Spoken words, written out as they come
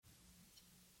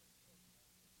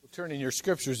Turn in your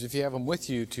scriptures, if you have them with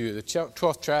you, to the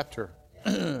 12th chapter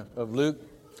of Luke,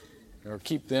 or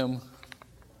keep them.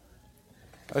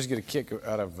 I always get a kick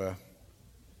out of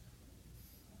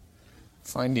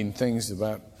finding things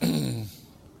about,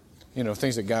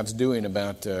 things that God's doing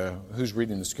about who's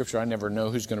reading the scripture. I never know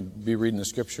who's going to be reading the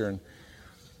scripture.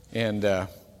 And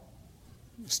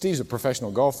Steve's a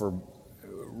professional golfer,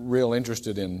 real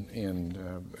interested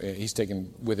in he's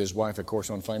taken with his wife a course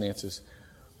on finances.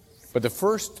 But the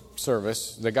first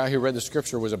service, the guy who read the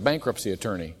scripture was a bankruptcy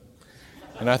attorney.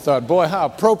 And I thought, boy, how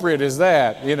appropriate is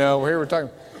that? Here we're talking.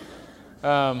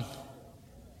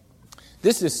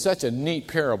 This is such a neat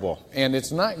parable. And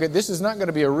this is not going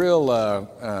to be a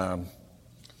real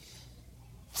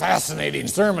fascinating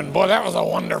sermon. Boy, that was a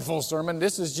wonderful sermon.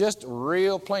 This is just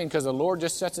real plain because the Lord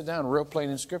just sets it down real plain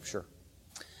in Scripture.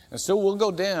 And so we'll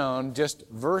go down just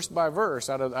verse by verse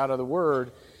out of the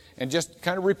Word and just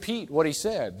kind of repeat what He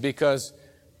said because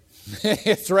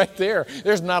it's right there.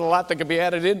 There's not a lot that can be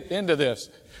added into this.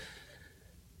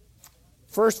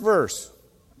 First verse.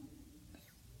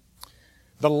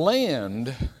 The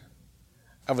land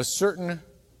of a certain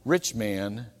rich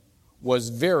man was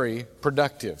very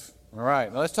productive. All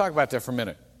right, now let's talk about that for a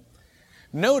minute.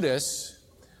 Notice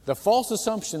the false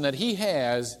assumption that he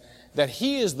has that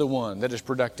he is the one that is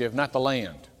productive, not the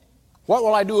land. What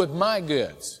will I do with my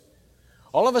goods?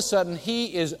 All of a sudden,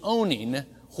 he is owning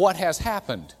what has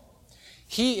happened.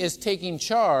 He is taking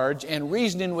charge and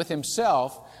reasoning with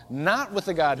himself, not with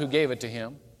the God who gave it to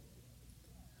him,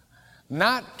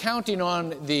 not counting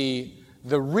on the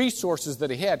resources that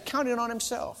he had, counting on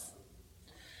himself.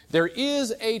 There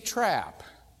is a trap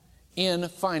in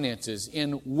finances,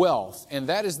 in wealth, and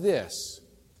that is this,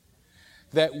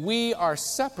 that we are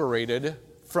separated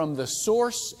from the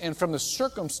source and from the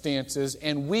circumstances,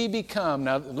 and we become,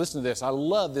 now listen to this, I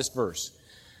love this verse,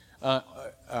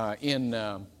 in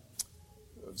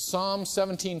Psalm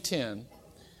 17:10,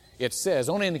 it says,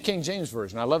 only in the King James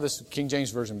Version, I love this King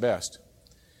James Version best,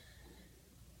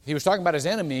 he was talking about his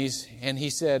enemies, and he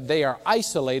said, they are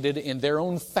isolated in their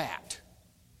own fat.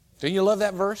 Don't you love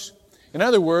that verse? In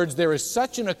other words, there is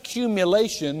such an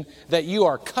accumulation that you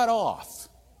are cut off.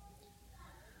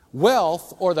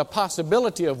 Wealth, or the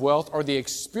possibility of wealth, or the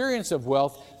experience of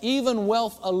wealth, even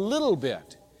wealth a little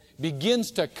bit,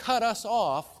 begins to cut us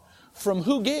off from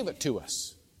who gave it to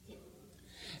us.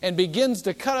 And begins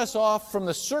to cut us off from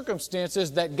the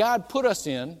circumstances that God put us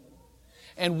in.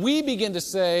 And we begin to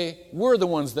say, we're the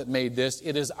ones that made this.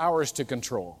 It is ours to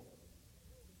control.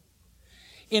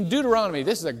 In Deuteronomy,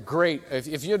 this is a great,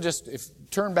 if you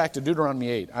turn back to Deuteronomy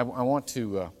 8, I want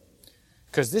to,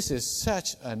 because this is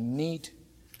such a neat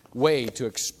way to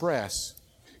express.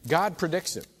 God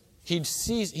predicts it.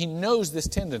 He knows this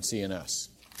tendency in us.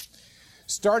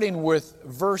 Starting with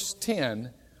verse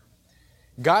 10,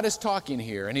 God is talking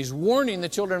here, and He's warning the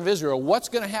children of Israel what's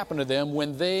going to happen to them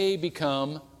when they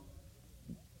become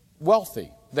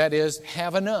wealthy. That is,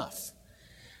 have enough.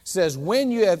 It says,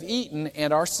 when you have eaten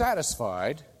and are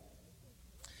satisfied,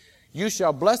 you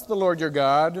shall bless the Lord your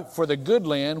God for the good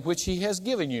land which He has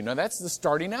given you. Now that's the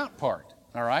starting out part,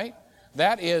 all right?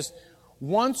 That is,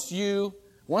 once the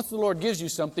Lord gives you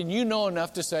something, you know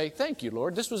enough to say, thank you,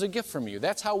 Lord, this was a gift from you.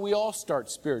 That's how we all start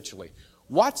spiritually.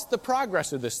 What's the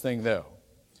progress of this thing, though?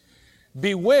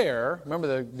 Beware,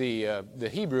 remember the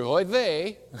Hebrew, oy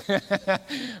vey,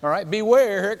 all right,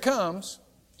 beware, here it comes,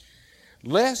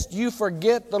 lest you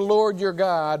forget the Lord your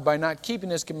God by not keeping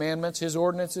His commandments, His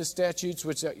ordinances, statutes,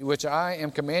 which I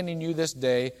am commanding you this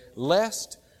day,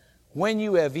 lest when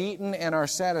you have eaten and are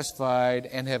satisfied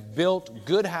and have built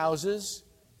good houses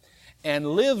and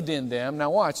lived in them. Now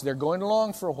watch, they're going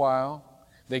along for a while.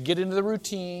 They get into the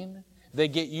routine. They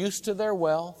get used to their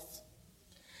wealth.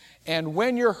 And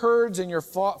when your herds and your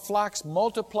flocks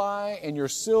multiply and your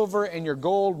silver and your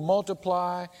gold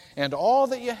multiply and all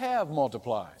that you have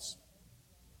multiplies,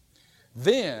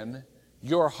 then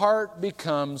your heart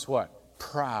becomes what?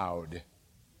 Proud.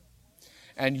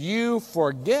 And you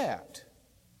forget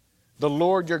the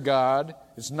Lord your God.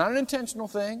 It's not an intentional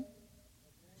thing.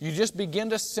 You just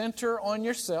begin to center on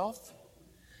yourself.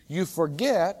 You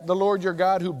forget the Lord your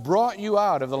God who brought you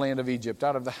out of the land of Egypt,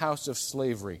 out of the house of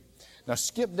slavery. Now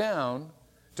skip down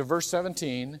to verse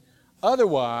 17.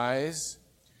 Otherwise,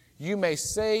 you may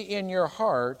say in your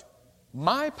heart,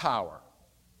 my power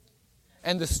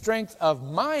and the strength of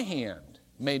my hand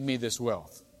made me this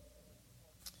wealth.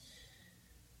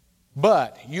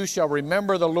 But you shall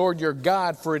remember the Lord your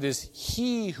God, for it is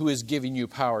He who is giving you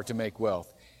power to make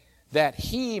wealth, that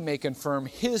He may confirm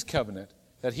His covenant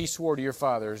that He swore to your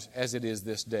fathers as it is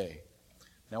this day.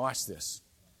 Now watch this.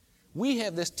 We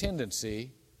have this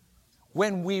tendency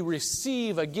when we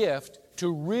receive a gift,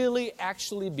 to really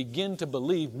actually begin to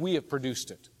believe we have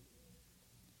produced it,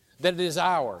 that it is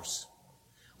ours.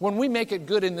 When we make it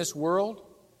good in this world,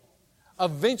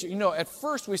 eventually, at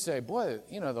first we say, boy,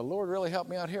 the Lord really helped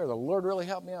me out here, the Lord really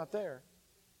helped me out there.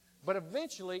 But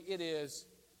eventually it is,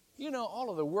 all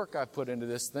of the work I put into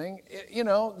this thing,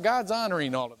 God's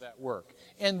honoring all of that work.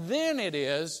 And then it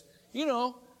is,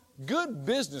 good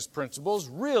business principles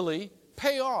really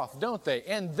pay off, don't they?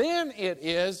 And then it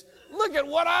is, look at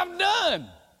what I've done.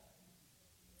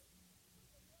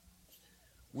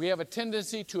 We have a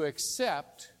tendency to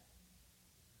accept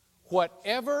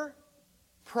whatever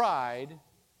pride,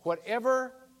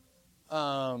 whatever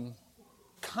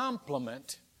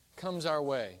compliment comes our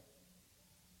way.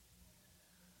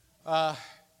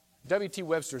 W.T.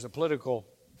 Webster is a political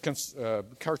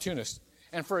cartoonist,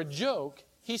 and for a joke,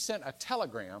 he sent a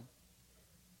telegram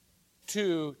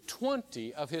to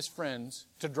 20 of his friends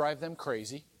to drive them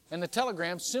crazy, and the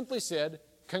telegram simply said,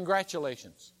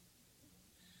 "Congratulations."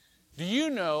 Do you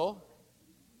know,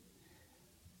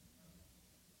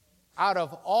 out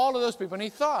of all of those people, and he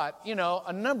thought,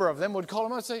 a number of them would call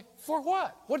him up and say, "For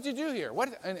what? What did you do here?"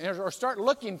 Or start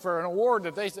looking for an award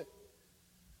that they said.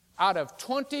 Out of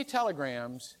 20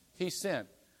 telegrams he sent,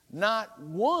 not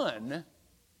one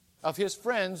of his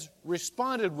friends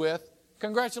responded with,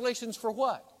 "Congratulations for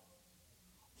what?"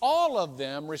 All of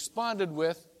them responded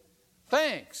with,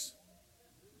 "Thanks."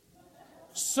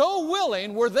 So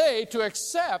willing were they to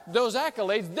accept those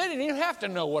accolades, they didn't even have to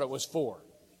know what it was for.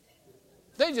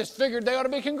 They just figured they ought to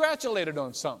be congratulated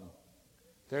on something.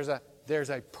 There's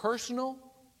a personal,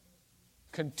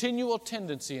 continual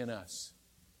tendency in us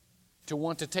to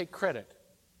want to take credit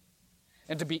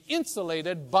and to be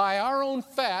insulated by our own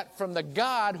fat from the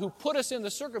God who put us in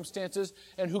the circumstances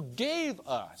and who gave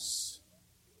us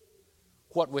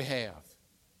what we have.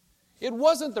 It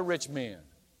wasn't the rich man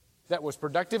that was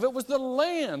productive. It was the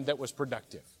land that was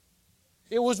productive.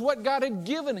 It was what God had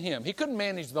given him. He couldn't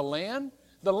manage the land.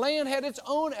 The land had its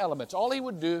own elements. All he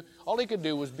could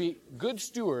do was be good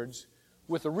stewards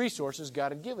with the resources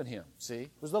God had given him. See?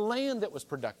 It was the land that was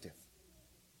productive.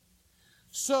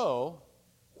 So,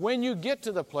 when you get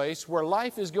to the place where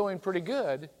life is going pretty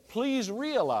good, please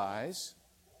realize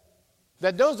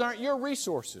that those aren't your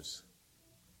resources.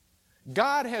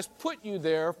 God has put you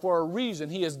there for a reason.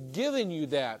 He has given you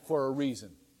that for a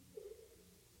reason.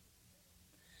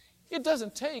 It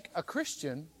doesn't take a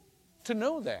Christian to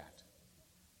know that.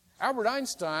 Albert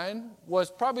Einstein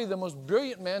was probably the most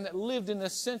brilliant man that lived in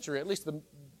this century, at least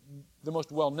the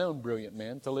most well-known brilliant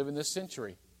man to live in this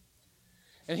century.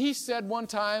 And he said one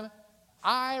time,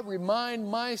 "I remind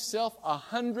myself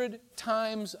 100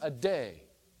 times a day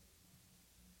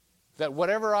that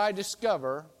whatever I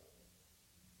discover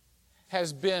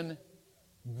has been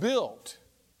built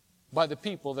by the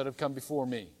people that have come before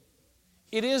me.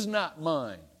 It is not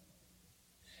mine.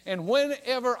 And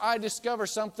whenever I discover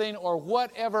something or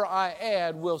whatever I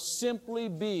add will simply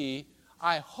be,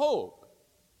 I hope,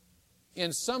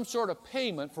 in some sort of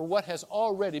payment for what has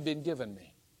already been given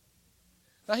me."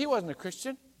 Now, he wasn't a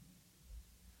Christian,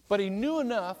 but he knew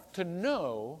enough to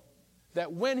know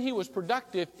that when he was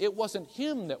productive, it wasn't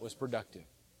him that was productive.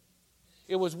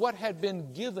 It was what had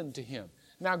been given to him.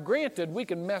 Now, granted, we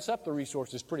can mess up the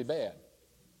resources pretty bad.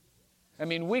 I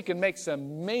mean, we can make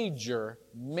some major,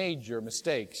 major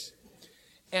mistakes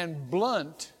and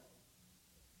blunt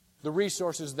the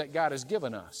resources that God has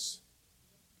given us.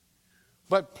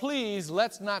 But please,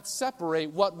 let's not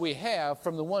separate what we have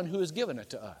from the one who has given it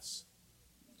to us.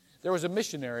 There was a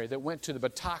missionary that went to the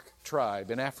Batak tribe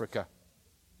in Africa.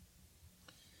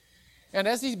 And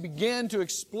as he began to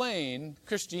explain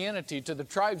Christianity to the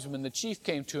tribesmen, the chief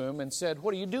came to him and said,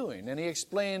 "What are you doing?" And he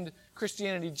explained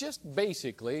Christianity just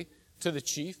basically to the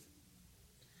chief.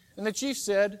 And the chief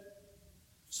said,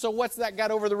 "So what's that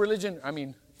got over the religion?" I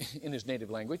mean, in his native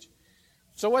language.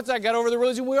 "So what's that got over the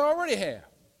religion we already have?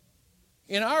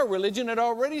 In our religion, it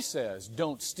already says,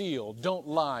 don't steal, don't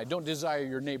lie, don't desire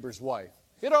your neighbor's wife.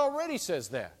 It already says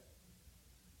that.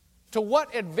 To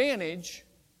what advantage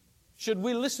should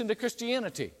we listen to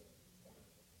Christianity?"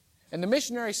 And the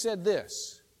missionary said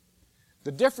this: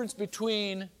 the difference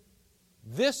between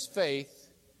this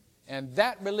faith and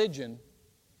that religion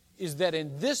is that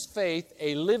in this faith,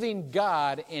 a living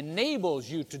God enables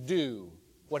you to do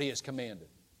what He has commanded.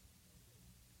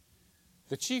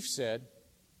 The chief said,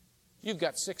 "You've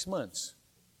got 6 months."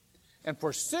 And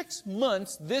for 6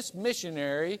 months, this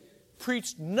missionary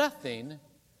preached nothing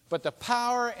but the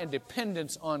power and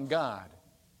dependence on God.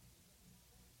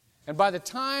 And by the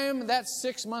time that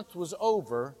 6 months was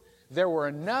over, there were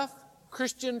enough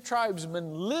Christian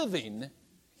tribesmen living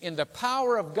in the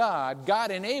power of God,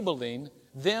 God enabling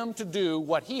them to do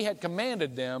what He had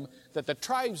commanded them, that the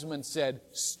tribesmen said,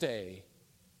 stay.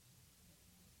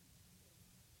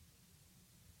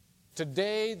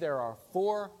 Today there are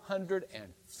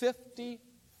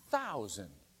 450,000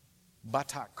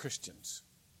 Batak Christians.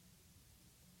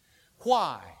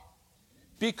 Why?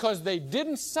 Because they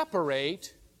didn't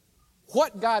separate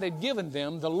what God had given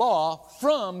them, the law,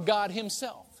 from God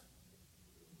Himself.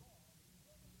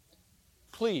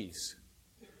 Please,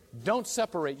 don't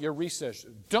separate your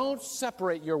resources. Don't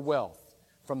separate your wealth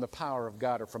from the power of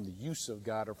God or from the use of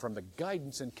God or from the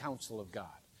guidance and counsel of God.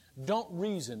 Don't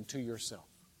reason to yourself.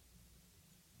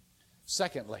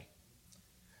 Secondly,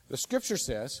 the Scripture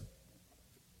says,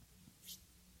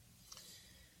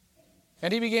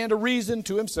 and he began to reason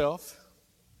to himself,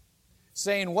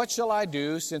 saying, what shall I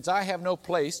do, since I have no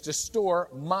place to store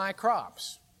my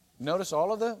crops? Notice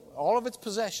all of its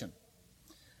possession.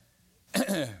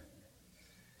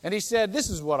 And he said, this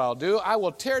is what I'll do. I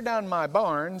will tear down my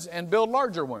barns and build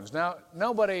larger ones. Now,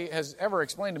 nobody has ever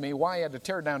explained to me why he had to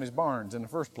tear down his barns in the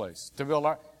first place. To build.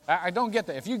 I don't get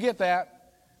that. If you get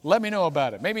that, let me know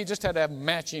about it. Maybe he just had to have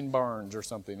matching barns or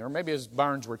something. Or maybe his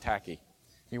barns were tacky.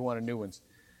 He wanted new ones.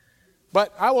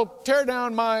 But I will tear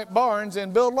down my barns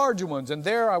and build larger ones. And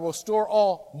there I will store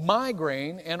all my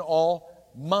grain and all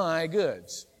my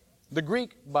goods. The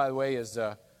Greek, by the way, is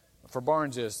for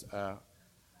barns is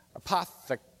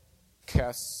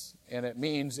apothekes, and it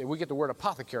means, we get the word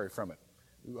apothecary from it,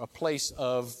 a place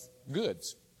of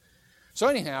goods. So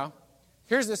anyhow,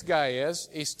 here's this guy is,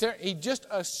 he just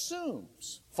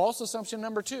assumes, false assumption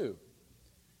number 2,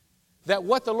 that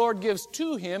what the Lord gives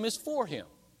to him is for him.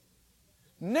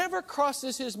 Never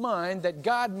crosses his mind that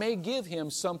God may give him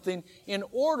something in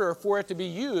order for it to be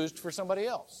used for somebody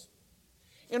else,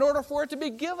 in order for it to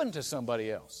be given to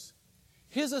somebody else.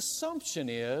 His assumption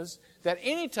is that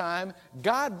anytime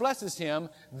God blesses him,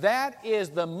 that is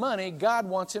the money God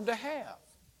wants him to have.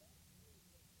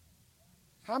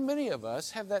 How many of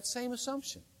us have that same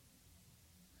assumption?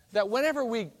 That whenever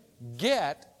we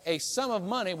get a sum of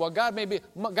money, well,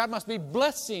 God must be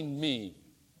blessing me.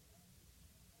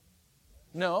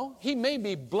 No, He may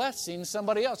be blessing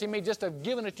somebody else. He may just have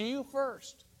given it to you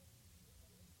first.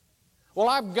 Well,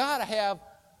 I've got to have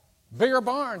bigger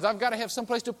barns. I've got to have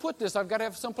someplace to put this. I've got to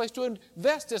have someplace to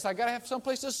invest this. I've got to have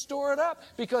someplace to store it up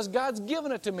because God's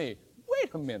given it to me.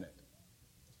 Wait a minute.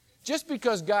 Just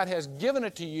because God has given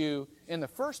it to you in the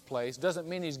first place doesn't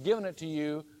mean He's given it to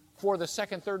you for the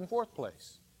second, third, and fourth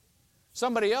place.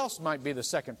 Somebody else might be the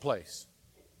second place.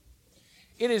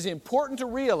 It is important to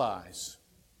realize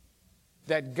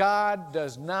that God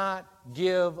does not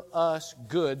give us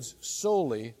goods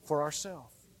solely for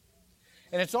ourselves.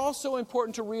 And it's also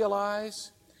important to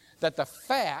realize that the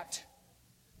fat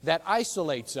that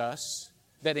isolates us,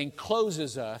 that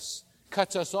encloses us,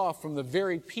 cuts us off from the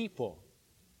very people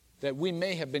that we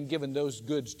may have been given those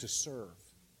goods to serve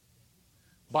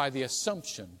by the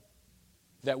assumption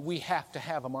that we have to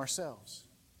have them ourselves.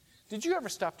 Did you ever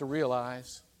stop to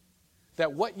realize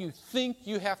that what you think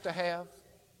you have to have,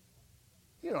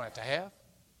 you don't have to have?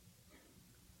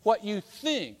 What you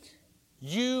think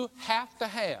you have to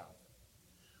have,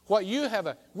 what you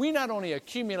have, we not only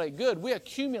accumulate good, we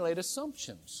accumulate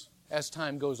assumptions as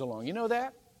time goes along. You know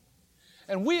that?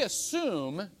 And we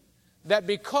assume that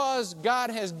because God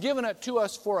has given it to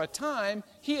us for a time,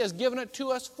 He has given it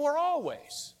to us for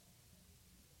always.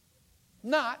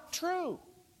 Not true.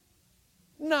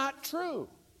 Not true.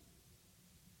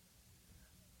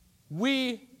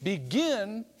 We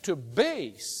begin to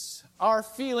base our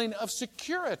feeling of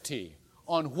security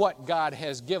on what God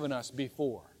has given us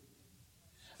before.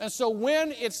 And so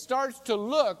when it starts to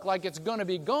look like it's going to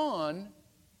be gone,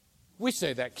 we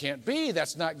say, that can't be.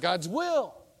 That's not God's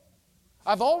will.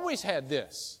 I've always had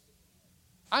this.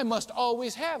 I must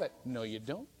always have it. No, you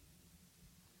don't.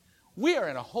 We are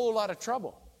in a whole lot of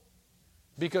trouble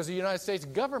because the United States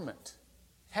government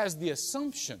has the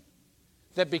assumption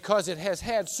that because it has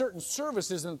had certain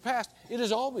services in the past, it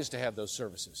is always to have those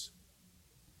services.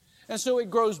 And so it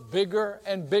grows bigger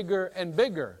and bigger and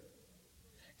bigger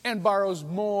and borrows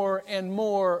more and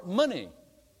more money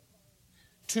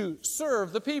to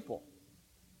serve the people.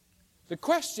 The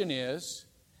question is,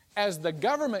 as the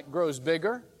government grows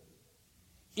bigger,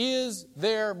 is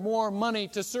there more money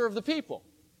to serve the people?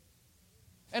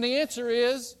 And the answer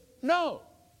is no.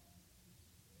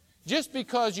 Just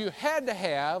because you had to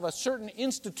have a certain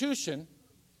institution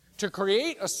to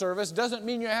create a service doesn't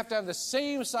mean you have to have the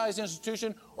same size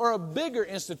institution or a bigger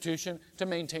institution to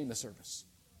maintain the service.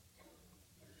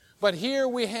 But here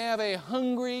we have a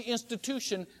hungry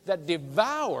institution that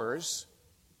devours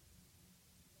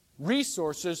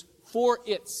resources for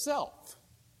itself,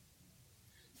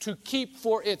 to keep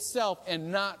for itself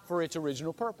and not for its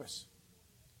original purpose.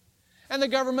 And the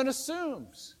government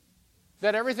assumes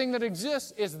that everything that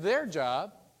exists is their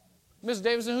job. Ms.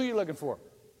 Davidson, who are you looking for?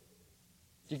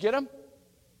 You get them?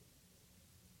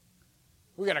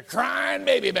 We got a crying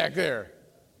baby back there.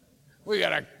 We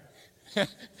got a...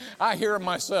 I hear him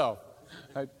myself.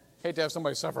 I hate to have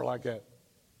somebody suffer like that.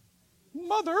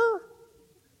 Mother!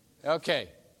 Okay.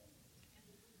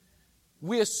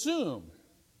 We assume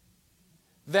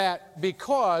that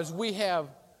because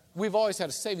we've always had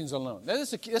a savings and loan. Now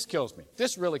this kills me.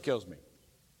 This really kills me.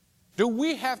 Do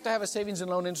we have to have a savings and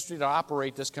loan industry to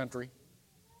operate this country?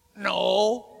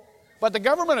 No. But the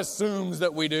government assumes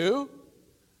that we do.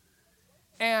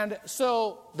 And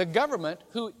so the government,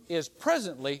 who is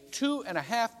presently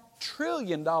 $2.5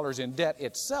 trillion in debt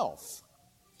itself,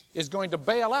 is going to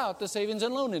bail out the savings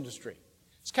and loan industry.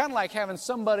 It's kind of like having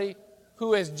somebody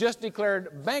who has just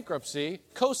declared bankruptcy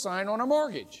co-sign on a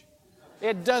mortgage.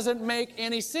 It doesn't make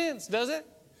any sense, does it?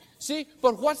 See,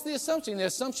 but what's the assumption? The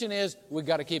assumption is we've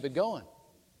got to keep it going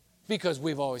because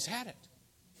we've always had it.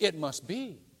 It must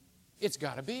be. It's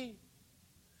got to be.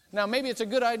 Now, maybe it's a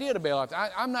good idea to bail out.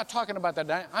 I'm not talking about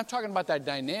that. I'm talking about that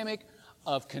dynamic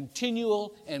of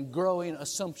continual and growing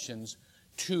assumptions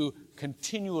to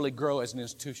continually grow as an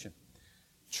institution.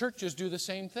 Churches do the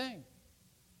same thing.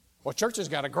 Well, churches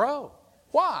got to grow.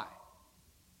 Why?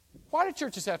 Why do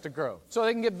churches have to grow? So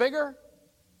they can get bigger?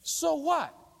 So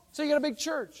what? So you got a big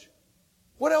church.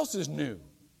 What else is new?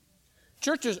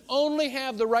 Churches only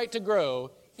have the right to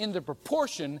grow in the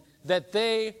proportion that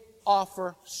they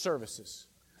offer services.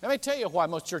 Let me tell you why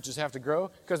most churches have to grow.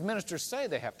 Because ministers say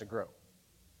they have to grow.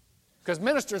 Because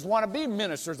ministers want to be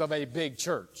ministers of a big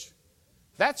church.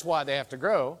 That's why they have to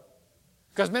grow.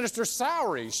 Because ministers'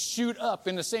 salaries shoot up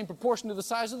in the same proportion to the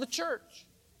size of the church.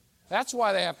 That's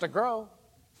why they have to grow.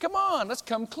 Come on, let's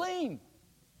come clean.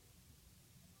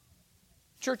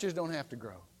 Churches don't have to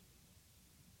grow.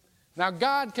 Now,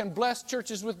 God can bless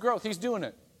churches with growth. He's doing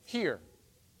it here.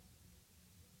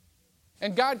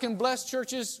 And God can bless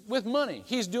churches with money.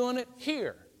 He's doing it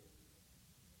here.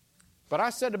 But I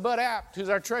said to Bud Apt, who's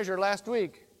our treasurer, last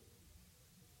week,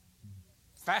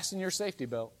 fasten your safety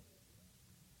belt.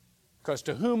 Because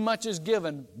to whom much is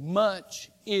given, much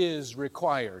is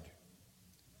required.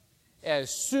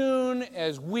 As soon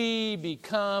as we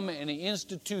become an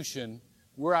institution,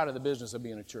 we're out of the business of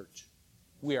being a church.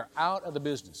 We are out of the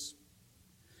business.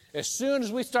 As soon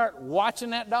as we start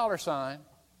watching that dollar sign,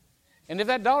 and if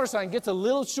that dollar sign gets a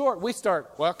little short, we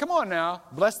start, well, come on now,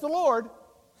 bless the Lord.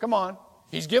 Come on.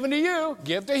 He's given to you,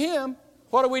 give to Him.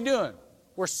 What are we doing?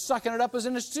 We're sucking it up as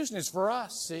an institution. It's for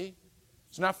us, see?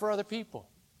 It's not for other people.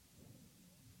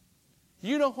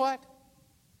 You know what?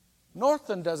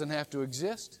 Northland doesn't have to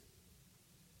exist.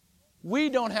 We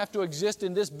don't have to exist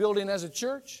in this building as a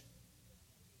church.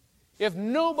 If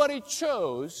nobody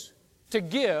chose to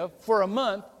give for a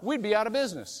month, we'd be out of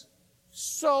business.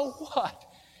 So what?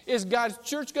 Is God's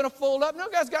church going to fold up? No,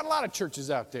 God's got a lot of churches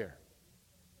out there.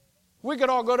 We could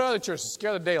all go to other churches and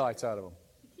scare the daylights out of them.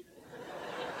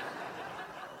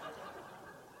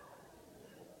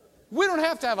 We don't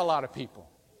have to have a lot of people.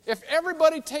 If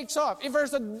everybody takes off, if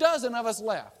there's a dozen of us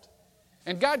left,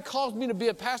 and God calls me to be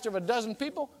a pastor of a dozen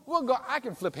people, we'll go. I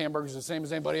can flip hamburgers the same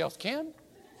as anybody else can.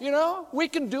 You know, we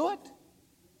can do it.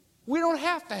 We don't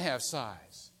have to have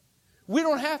size. We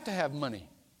don't have to have money.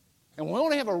 And we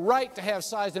only have a right to have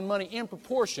size and money in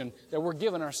proportion that we're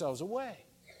giving ourselves away.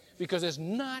 Because it's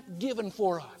not given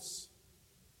for us.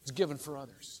 It's given for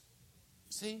others.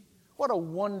 See? What a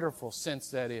wonderful sense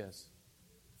that is.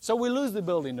 So we lose the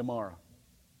building tomorrow.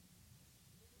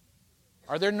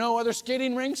 Are there no other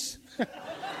skating rinks?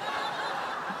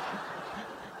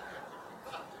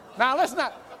 Now, let's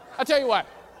not. I'll tell you what.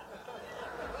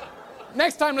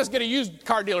 Next time, let's get a used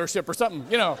car dealership or something,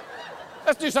 you know.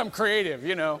 Let's do something creative,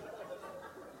 you know.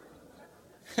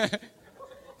 Get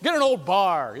an old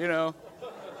bar, you know.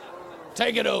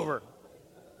 Take it over.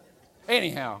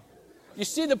 Anyhow, you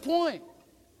see the point.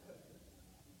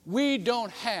 We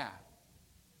don't have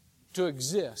to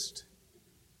exist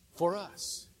for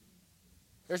us.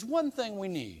 There's one thing we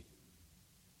need,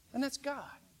 and that's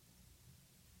God.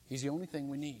 He's the only thing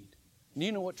we need. And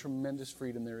you know what tremendous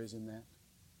freedom there is in that?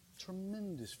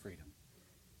 Tremendous freedom.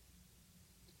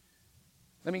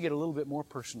 Let me get a little bit more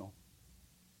personal.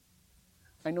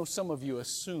 I know some of you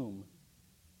assume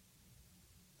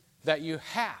that you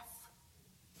have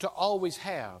to always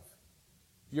have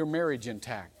your marriage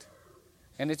intact,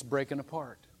 and it's breaking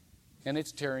apart, and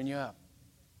it's tearing you up.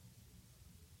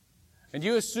 And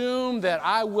you assume that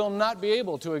I will not be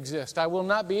able to exist. I will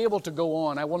not be able to go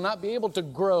on. I will not be able to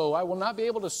grow. I will not be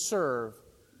able to serve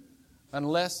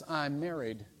unless I'm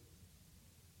married.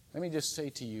 Let me just say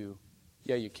to you,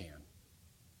 yeah, you can.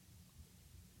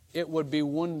 It would be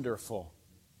wonderful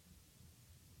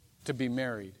to be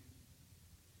married.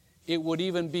 It would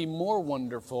even be more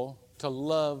wonderful to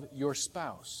love your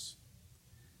spouse.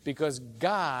 Because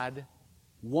God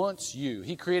wants you.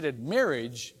 He created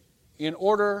marriage in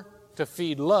order to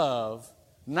feed love,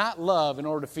 not love in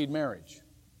order to feed marriage.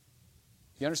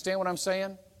 You understand what I'm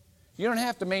saying? You don't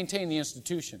have to maintain the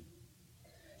institution.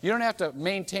 You don't have to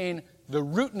maintain the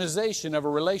routinization of a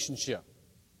relationship.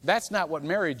 That's not what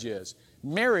marriage is.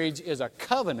 Marriage is a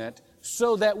covenant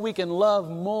so that we can love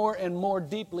more and more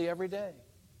deeply every day.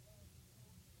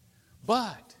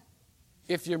 But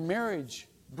if your marriage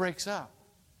breaks up,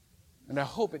 and I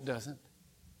hope it doesn't,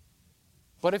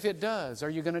 but if it does, are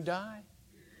you going to die?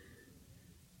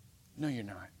 No, you're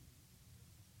not.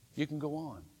 You can go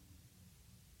on.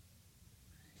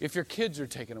 If your kids are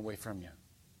taken away from you,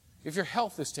 if your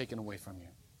health is taken away from you,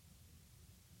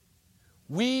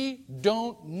 we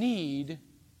don't need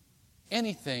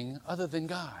anything other than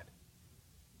God.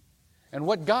 And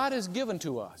what God has given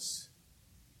to us,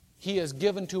 He has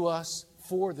given to us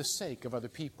for the sake of other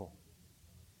people.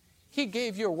 He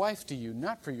gave your wife to you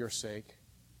not for your sake,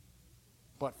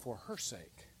 but for her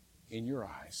sake in your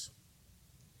eyes.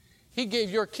 He gave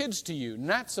your kids to you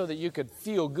not so that you could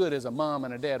feel good as a mom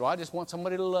and a dad. Well, I just want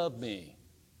somebody to love me.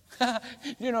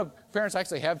 You know, parents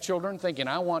actually have children thinking,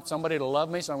 I want somebody to love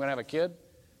me, so I'm going to have a kid.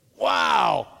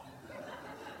 Wow!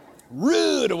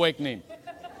 Rude awakening.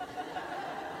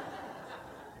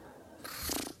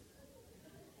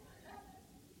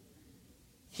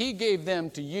 He gave them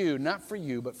to you, not for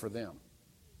you, but for them.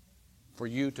 For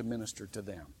you to minister to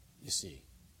them, you see.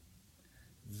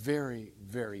 Very,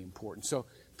 very important. So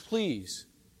please,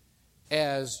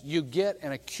 as you get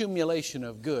an accumulation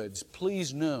of goods,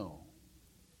 please know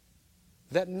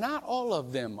that not all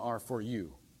of them are for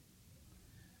you.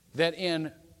 That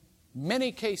in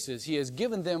many cases, He has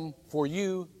given them for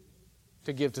you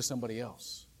to give to somebody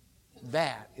else.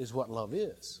 That is what love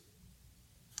is.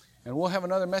 And we'll have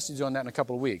another message on that in a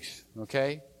couple of weeks,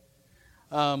 okay?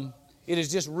 It is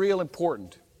just real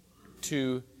important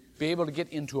to be able to get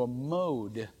into a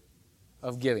mode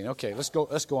of giving. Okay, let's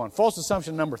go on. False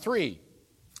assumption number 3.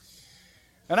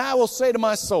 And I will say to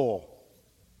my soul,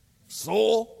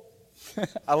 soul?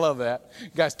 I love that.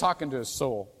 Guy's talking to his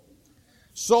soul.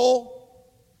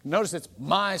 Soul, notice it's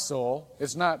my soul.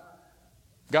 It's not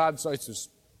God's soul, it's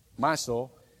just my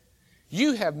soul.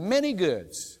 You have many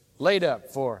goods laid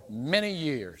up for many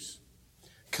years.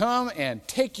 Come and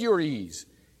take your ease.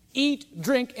 Eat,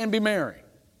 drink, and be merry.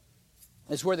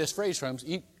 That's where this phrase comes.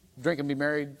 Eat, drink, and be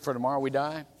merry, for tomorrow we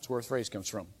die. That's where the phrase comes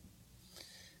from.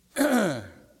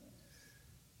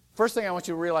 First thing I want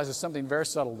you to realize is something very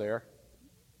subtle there.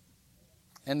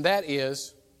 And that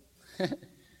is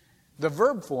the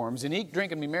verb forms in eat,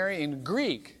 drink, and be merry. In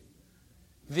Greek,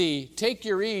 the take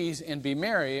your ease and be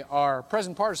merry are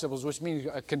present participles, which means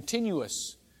a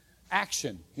continuous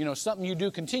action. You know, something you do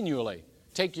continually.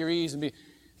 Take your ease and be...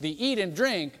 The eat and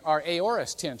drink are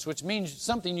aorist tense, which means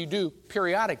something you do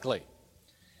periodically.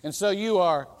 And so you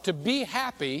are to be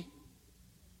happy,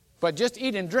 but just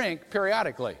eat and drink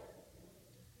periodically.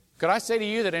 Could I say to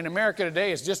you that in America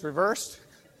today it's just reversed?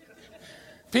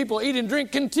 People eat and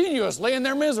drink continuously and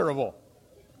they're miserable.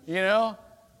 You know?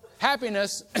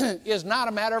 Happiness is not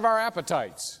a matter of our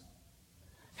appetites.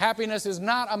 Happiness is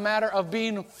not a matter of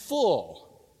being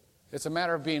full. It's a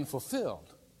matter of being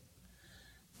fulfilled.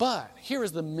 But here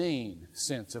is the main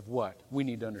sense of what we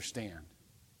need to understand.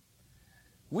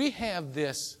 We have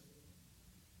this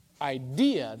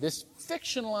idea, this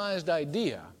fictionalized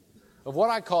idea of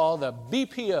what I call the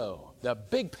BPO, the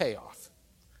big payoff.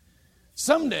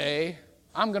 Someday,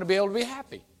 I'm going to be able to be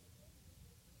happy.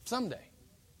 Someday.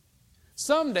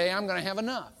 Someday, I'm going to have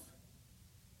enough.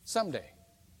 Someday.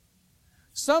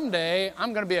 Someday,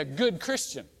 I'm going to be a good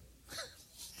Christian.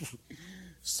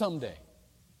 Someday.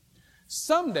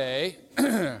 Someday,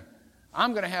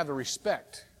 I'm going to have the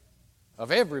respect of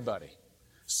everybody.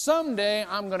 Someday,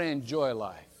 I'm going to enjoy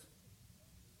life.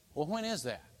 Well, when is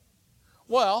that?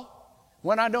 Well,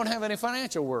 when I don't have any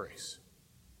financial worries.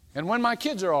 And when my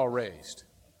kids are all raised.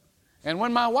 And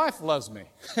when my wife loves me.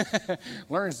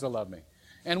 Learns to love me.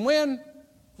 And when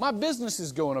my business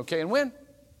is going okay. And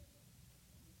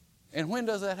when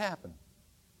does that happen?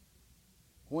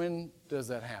 When does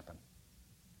that happen?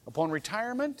 Upon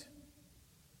retirement?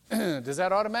 Does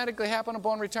that automatically happen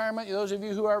upon retirement? Those of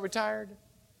you who are retired?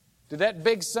 Did that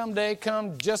big someday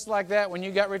come just like that when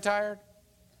you got retired?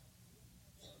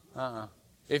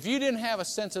 If you didn't have a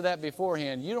sense of that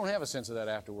beforehand, you don't have a sense of that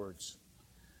afterwards.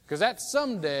 Because that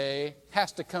someday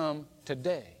has to come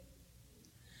today.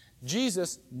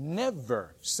 Jesus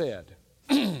never said,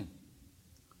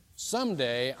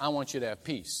 someday I want you to have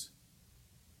peace.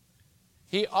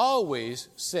 He always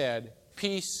said,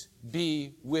 peace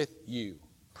be with you.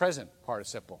 Present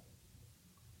participle.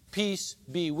 Peace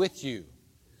be with you.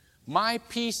 My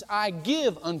peace I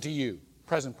give unto you.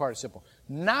 Present participle.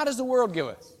 Not as the world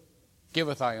giveth,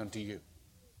 giveth I unto you.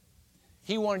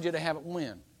 He wanted you to have it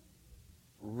when?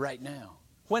 Right now.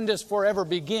 When does forever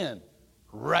begin?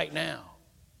 Right now.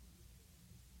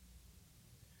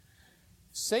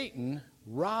 Satan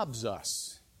robs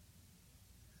us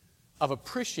of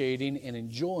appreciating and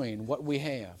enjoying what we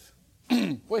have.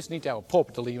 Boy, it's neat to have a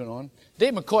pulpit to leave it on.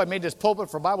 Dave McCoy made this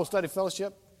pulpit for Bible Study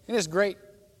Fellowship. Isn't this great?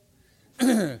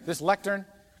 This lectern.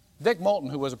 Dick Moulton,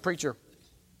 who was a preacher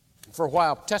for a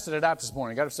while, tested it out this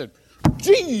morning. Got up and said,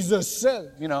 Jesus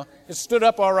said, it stood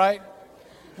up all right.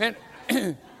 Then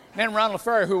Ron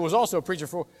LaFerre, who was also a preacher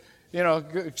for,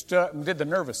 stood up and did the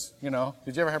nervous, Did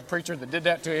you ever have a preacher that did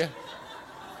that to you?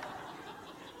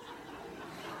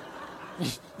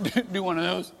 Do one of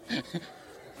those.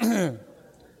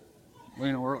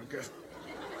 We're like this.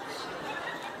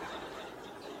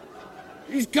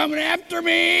 He's coming after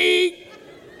me.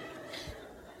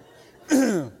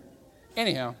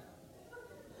 Anyhow,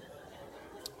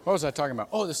 what was I talking about?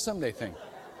 Oh, the someday thing.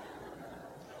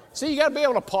 See, you got to be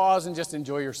able to pause and just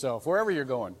enjoy yourself wherever you're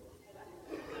going.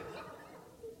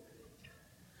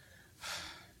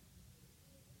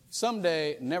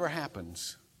 Someday never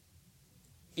happens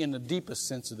in the deepest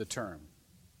sense of the term,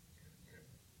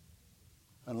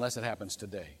 unless it happens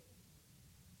today.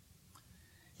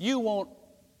 You won't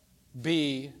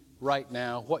be right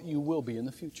now what you will be in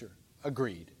the future.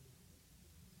 Agreed.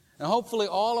 And hopefully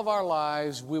all of our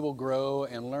lives we will grow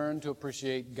and learn to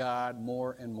appreciate God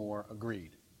more and more.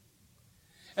 Agreed.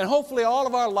 And hopefully all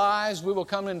of our lives we will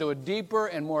come into a deeper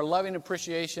and more loving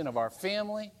appreciation of our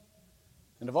family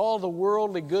and of all the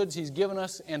worldly goods He's given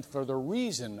us and for the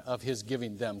reason of His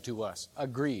giving them to us.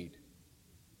 Agreed.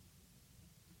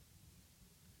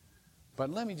 But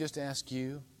let me just ask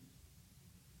you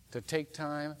to take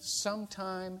time,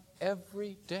 sometime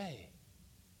every day,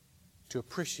 to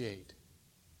appreciate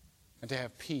and to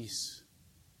have peace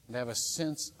and to have a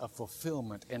sense of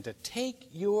fulfillment and to take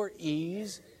your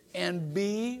ease and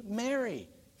be merry.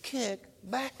 Kick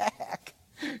back.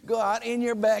 Go out in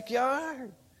your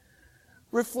backyard.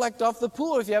 Reflect off the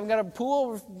pool. If you haven't got a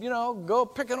pool, go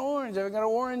pick an orange. If you haven't got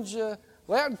an orange,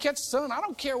 lay out and catch the sun. I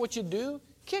don't care what you do.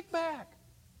 Kick back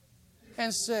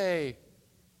and say,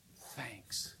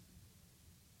 thanks.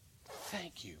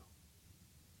 Thank you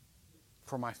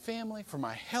for my family, for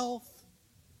my health,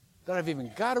 that I've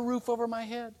even got a roof over my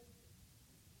head.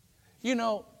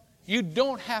 You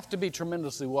don't have to be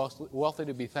tremendously wealthy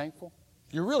to be thankful.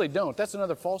 You really don't. That's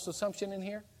another false assumption in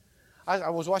here. I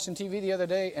was watching TV the other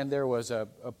day, and there was a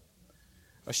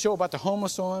show about the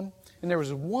homeless on, and there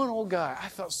was one old guy. I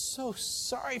felt so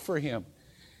sorry for him.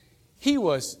 He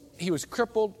was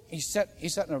crippled. He sat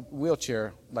in a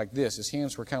wheelchair like this. His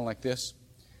hands were kind of like this.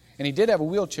 And he did have a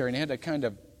wheelchair, and he had to kind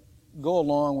of go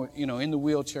along with, in the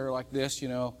wheelchair like this,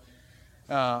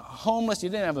 homeless. He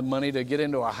didn't have the money to get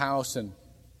into a house, and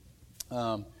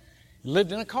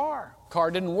lived in a car.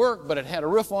 Car didn't work, but it had a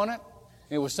roof on it.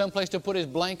 It was someplace to put his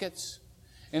blankets.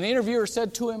 And the interviewer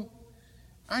said to him,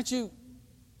 aren't you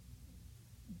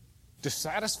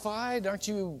dissatisfied? Aren't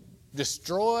you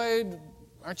destroyed?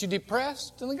 Aren't you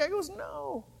depressed? And the guy goes,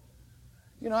 no.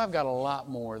 I've got a lot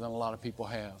more than a lot of people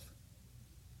have.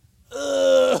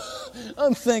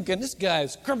 I'm thinking, this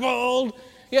guy's crippled.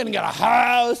 He hasn't got a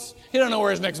house. He don't know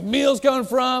where his next meal's coming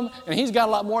from. And he's got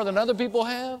a lot more than other people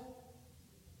have.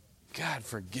 God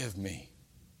forgive me.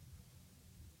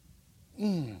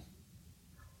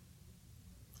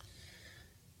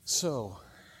 So,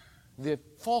 the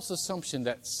false assumption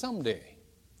that someday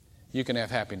you can have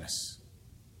happiness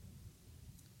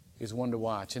is one to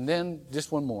watch. And then,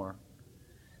 just one more.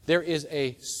 There is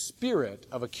a spirit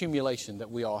of accumulation that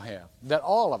we all have, that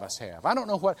all of us have. I don't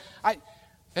know what...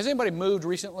 Has anybody moved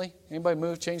recently? Anybody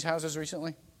moved, changed houses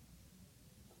recently?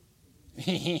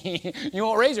 You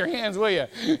won't raise your hands, will you?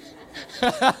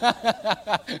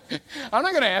 I'm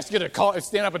not going to ask you to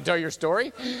stand up and tell your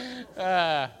story.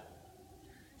 Beck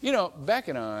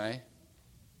and I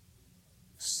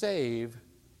save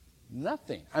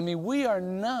nothing. We are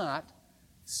not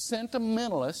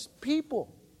sentimentalist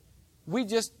people.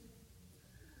 It's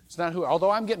not who,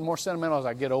 although I'm getting more sentimental as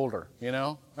I get older,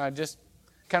 I just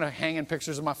kind of hanging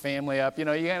pictures of my family up. You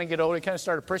kind of get older, you kind of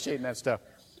start appreciating that stuff.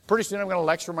 Pretty soon I'm going to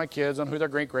lecture my kids on who their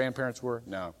great-grandparents were.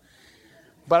 No.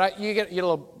 But you get a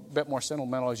little bit more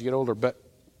sentimental as you get older. But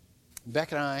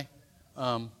Beck and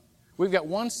I, we've got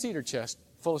one cedar chest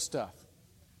full of stuff.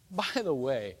 By the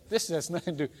way, this has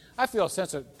nothing to do. I feel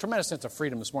a tremendous sense of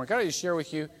freedom this morning. Can I just share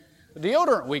with you? The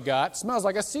deodorant we got smells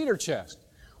like a cedar chest.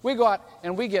 We go out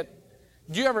and we get.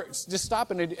 Do you ever just stop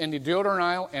in the deodorant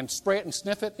aisle and spray it and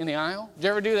sniff it in the aisle? Do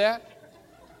you ever do that?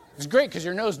 It's great because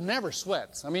your nose never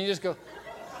sweats. I mean, you just go.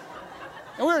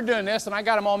 And we were doing this, and I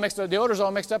got them all mixed up. The odor's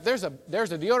all mixed up. There's a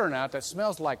deodorant out that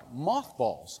smells like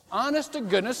mothballs. Honest to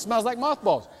goodness, smells like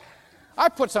mothballs. I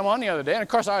put some on the other day, and of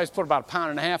course I always put about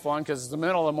 1.5 pounds on because it's the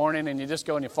middle of the morning and you just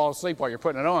go and you fall asleep while you're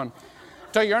putting it on.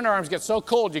 Until your underarms get so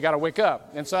cold you got to wake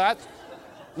up. And so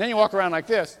then you walk around like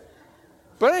this.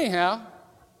 But anyhow,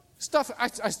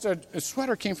 a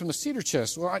sweater came from the cedar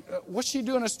chest. Well, what's she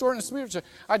doing storing in the cedar chest?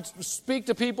 I'd speak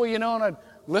to people, and I'd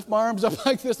lift my arms up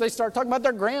like this. They start talking about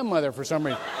their grandmother for some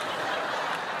reason.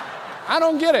 I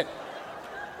don't get it.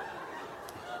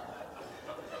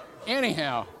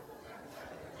 Anyhow.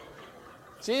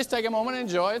 See, just take a moment and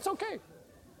enjoy. It's okay.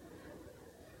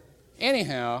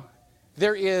 Anyhow,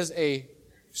 there is a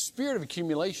spirit of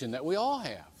accumulation that we all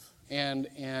have. And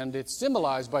it's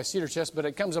symbolized by cedar chest, but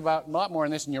it comes about a lot more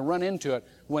in this, and you run into it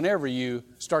whenever you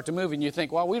start to move, and you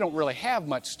think, well, we don't really have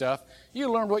much stuff.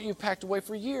 You learned what you've packed away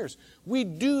for years. We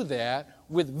do that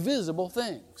with visible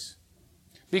things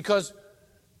because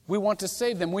we want to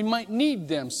save them. We might need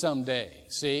them someday,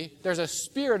 see? There's a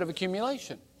spirit of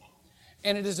accumulation.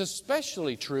 And it is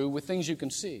especially true with things you can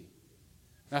see.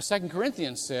 Now, 2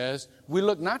 Corinthians says, we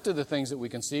look not to the things that we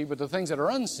can see, but the things that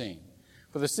are unseen.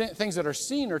 For the things that are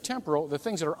seen are temporal, the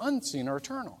things that are unseen are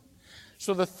eternal.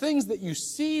 So the things that you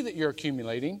see that you're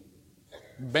accumulating,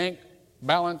 bank,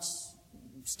 balance,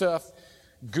 stuff,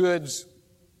 goods,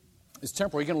 is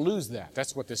temporal. You're going to lose that.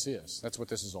 That's what this is. That's what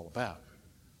this is all about.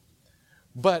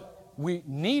 But we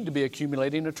need to be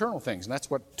accumulating eternal things, and that's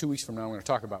what 2 weeks from now I'm going to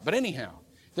talk about. But anyhow,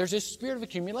 there's this spirit of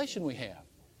accumulation we have.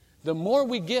 The more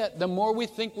we get, the more we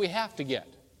think we have to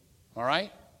get. All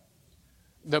right?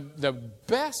 The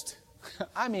best,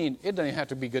 I mean, it doesn't even have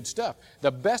to be good stuff.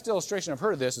 The best illustration I've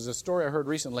heard of this is a story I heard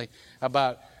recently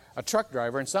about a truck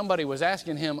driver, and somebody was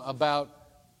asking him about,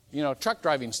 truck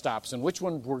driving stops and which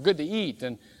ones were good to eat.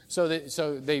 And so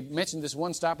they mentioned this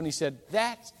one stop, and he said,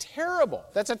 that's terrible.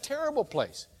 That's a terrible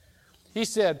place. He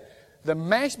said, the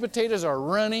mashed potatoes are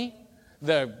runny.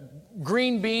 The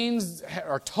green beans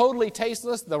are totally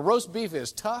tasteless. The roast beef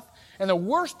is tough. And the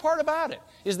worst part about it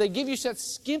is they give you such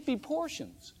skimpy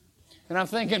portions. And I'm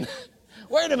thinking,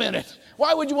 wait a minute.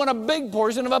 Why would you want a big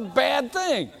portion of a bad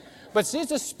thing? But see,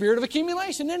 it's a spirit of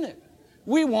accumulation, isn't it?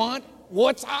 We want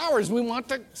what's ours. We want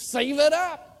to save it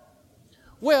up.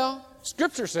 Well,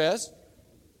 Scripture says,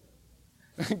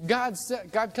 God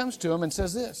comes to him and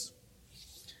says this,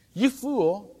 you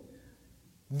fool,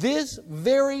 this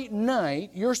very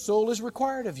night your soul is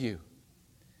required of you.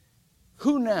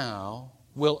 Who now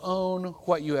will own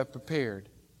what you have prepared?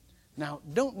 Now,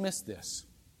 don't miss this.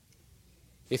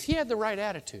 If he had the right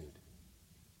attitude,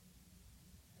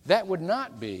 that would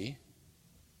not be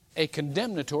a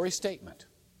condemnatory statement.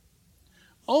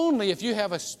 Only if you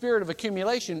have a spirit of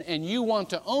accumulation and you want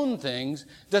to own things,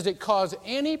 does it cause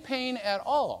any pain at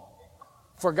all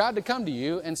for God to come to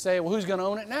you and say, well, who's going to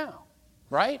own it now?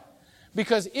 Right?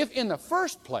 Because if in the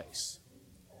first place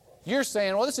you're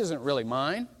saying, well, this isn't really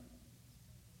mine.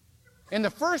 In the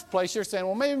first place, you're saying,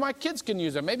 well, maybe my kids can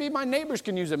use it. Maybe my neighbors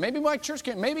can use it. Maybe my church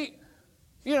can. Maybe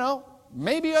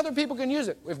other people can use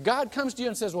it. If God comes to you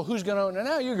and says, well, who's going to own it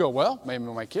now? You go, well, maybe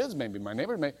my kids, maybe my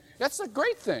neighbors. That's a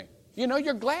great thing.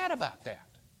 You're glad about that.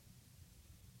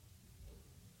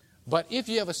 But if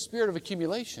you have a spirit of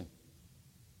accumulation,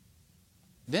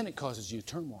 then it causes you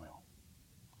turmoil.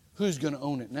 Who's going to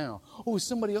own it now? Oh, is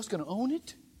somebody else going to own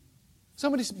it?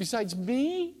 Somebody besides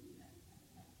me?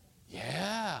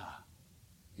 Yeah.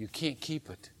 You can't keep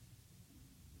it.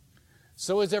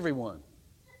 So is everyone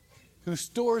who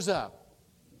stores up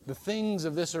the things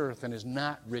of this earth and is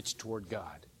not rich toward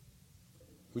God.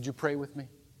 Would you pray with me?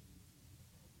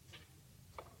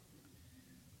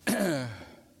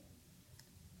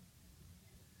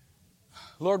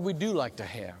 Lord, we do like to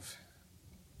have.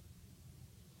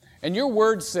 And your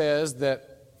word says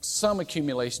that some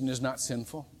accumulation is not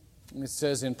sinful. And it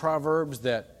says in Proverbs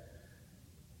that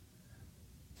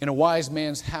in a wise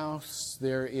man's house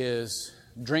there is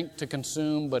drink to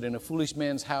consume, but in a foolish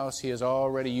man's house he has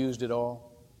already used it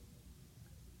all.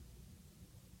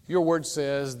 Your word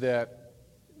says that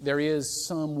there is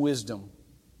some wisdom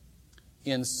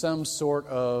in some sort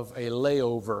of a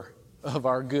layover of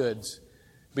our goods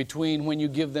between when you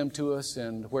give them to us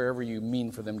and wherever you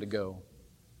mean for them to go.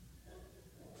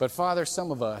 But Father,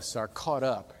 some of us are caught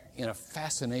up in a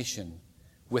fascination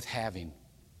with having.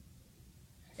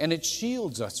 And it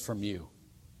shields us from you.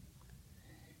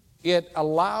 It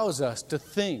allows us to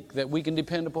think that we can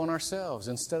depend upon ourselves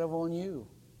instead of on you.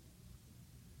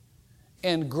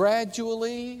 And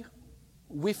gradually,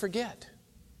 we forget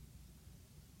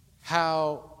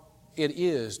how it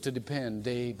is to depend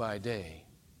day by day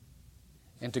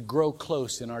and to grow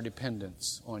close in our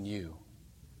dependence on you.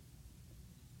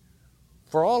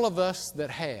 For all of us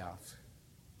that have,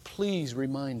 please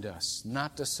remind us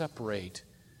not to separate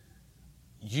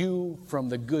you from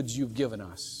the goods you've given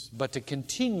us, but to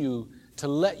continue to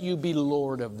let you be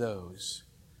Lord of those,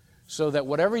 so that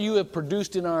whatever you have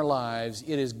produced in our lives,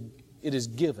 it is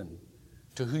given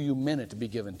to who you meant it to be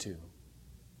given to.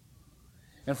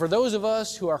 And for those of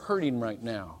us who are hurting right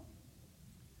now,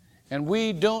 and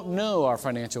we don't know our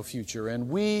financial future, and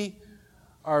we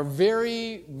are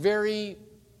very, very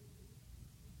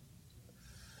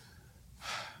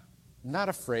not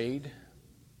afraid,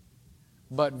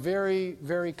 but very,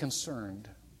 very concerned,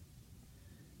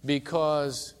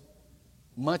 because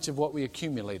much of what we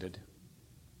accumulated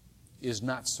is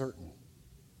not certain.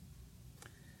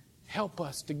 Help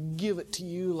us to give it to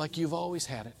you like you've always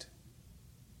had it,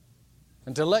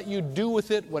 and to let you do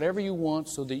with it whatever you want,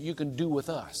 so that you can do with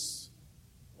us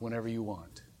whenever you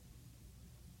want.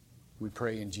 We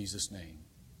pray in Jesus' name.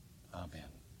 Amen.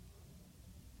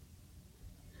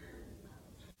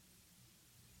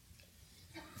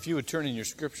 If you would turn in your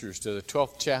scriptures to the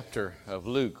 12th chapter of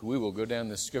Luke, we will go down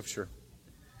this scripture.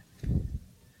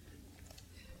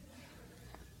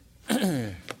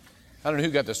 I don't know who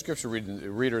got the scripture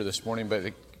reader this morning,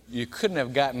 but you couldn't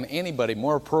have gotten anybody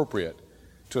more appropriate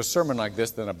to a sermon like this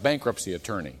than a bankruptcy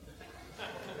attorney.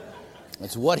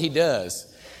 That's what he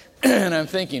does. And I'm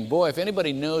thinking, boy, if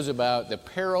anybody knows about the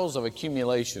perils of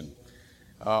accumulation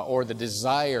or the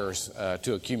desires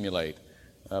to accumulate,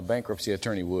 a bankruptcy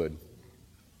attorney would.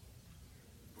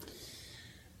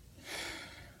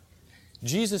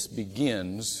 Jesus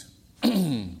begins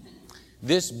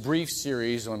this brief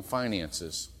series on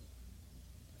finances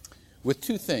with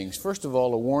two things. First of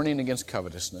all, a warning against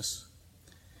covetousness.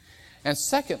 And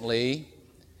secondly,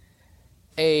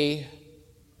 a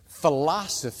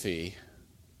philosophy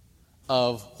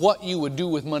of what you would do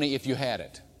with money if you had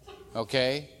it.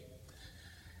 Okay?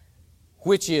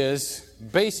 Which is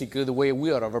basically the way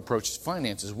we ought to have approached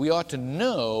finances. We ought to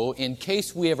know, in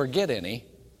case we ever get any,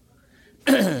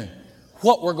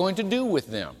 what we're going to do with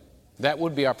them. That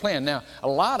would be our plan. Now, a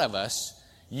lot of us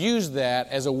use that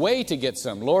as a way to get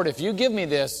some. Lord, if you give me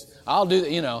this, I'll do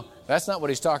that. That's not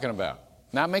what he's talking about.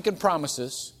 Not making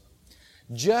promises.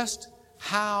 Just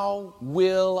how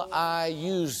will I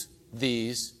use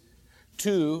these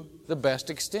to the best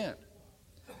extent?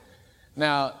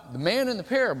 Now, the man in the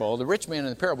parable, the rich man in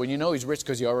the parable, you know he's rich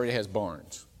because he already has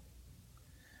barns.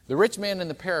 The rich man in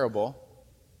the parable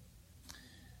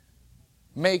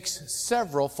makes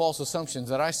several false assumptions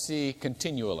that I see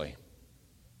continually.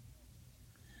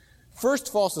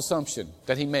 First false assumption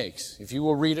that he makes, if you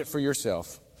will read it for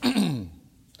yourself, the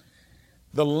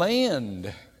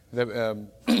land,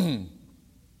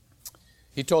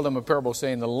 he told them a parable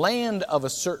saying, the land of a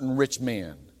certain rich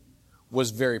man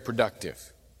was very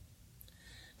productive.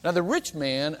 Now the rich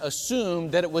man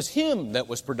assumed that it was him that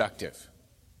was productive.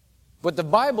 But the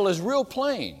Bible is real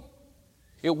plain.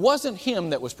 It wasn't him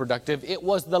that was productive, it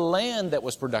was the land that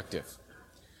was productive.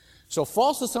 So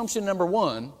false assumption number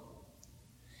one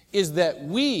is that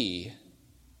we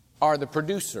are the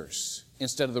producers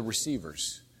instead of the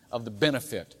receivers of the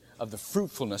benefit, of the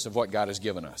fruitfulness of what God has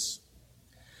given us.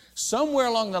 Somewhere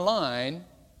along the line,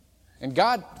 and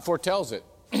God foretells it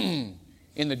in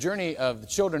the journey of the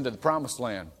children to the promised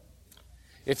land.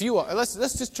 If you let's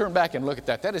just turn back and look at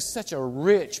that. That is such a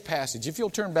rich passage. If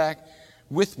you'll turn back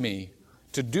with me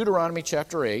to Deuteronomy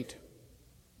chapter 8.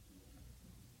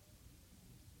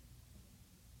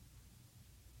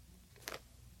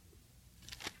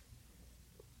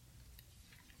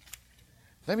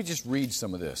 Let me just read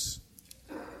some of this.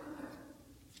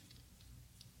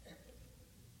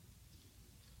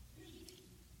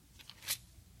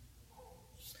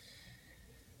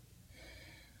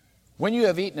 When you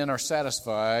have eaten and are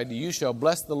satisfied, you shall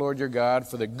bless the Lord your God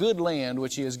for the good land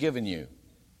which he has given you.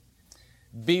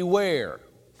 Beware.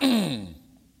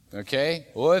 Okay?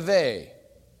 Oeve.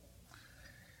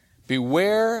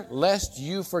 Beware lest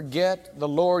you forget the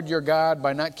Lord your God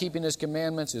by not keeping his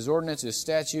commandments, his ordinances, his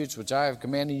statutes, which I have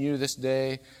commanded you this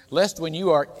day, lest when you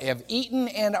have eaten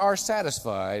and are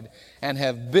satisfied, and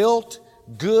have built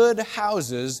good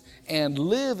houses and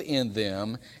live in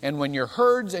them, and when your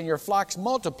herds and your flocks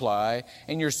multiply,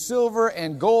 and your silver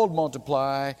and gold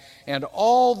multiply, and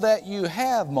all that you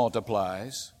have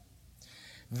multiplies,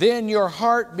 then your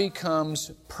heart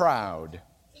becomes proud,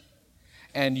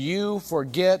 and you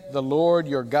forget the Lord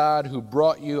your God who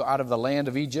brought you out of the land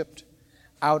of Egypt,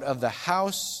 out of the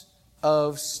house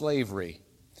of slavery.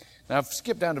 Now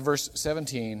skip down to verse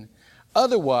 17.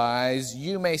 Otherwise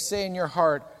you may say in your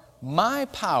heart, my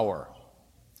power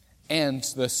and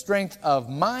the strength of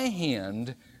my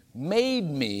hand made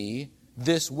me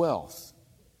this wealth.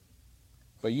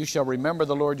 But you shall remember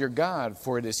the Lord your God,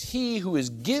 for it is He who is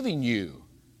giving you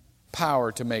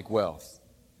power to make wealth,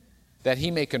 that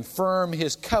He may confirm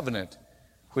His covenant,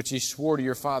 which He swore to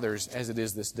your fathers as it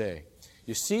is this day.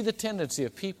 You see the tendency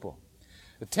of people.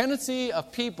 The tendency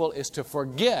of people is to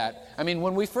forget. I mean,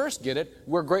 when we first get it,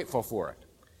 we're grateful for it.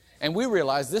 And we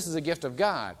realize this is a gift of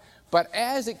God. But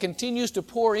as it continues to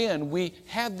pour in, we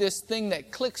have this thing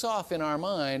that clicks off in our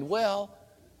mind. Well,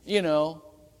 you know,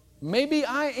 maybe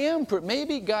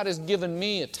God has given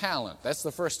me a talent. That's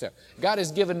the first step. God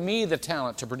has given me the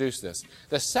talent to produce this.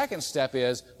 The second step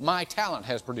is my talent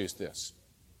has produced this.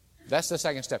 That's the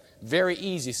second step. Very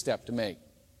easy step to make.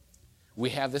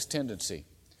 We have this tendency.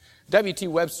 W.T.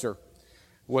 Webster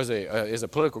is a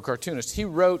political cartoonist. He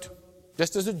wrote,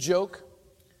 just as a joke,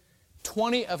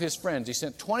 20 of his friends. He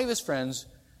sent 20 of his friends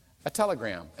a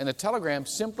telegram. And the telegram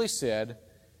simply said,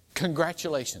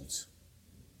 congratulations.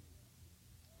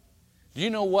 Do you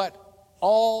know what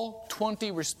all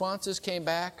 20 responses came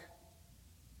back?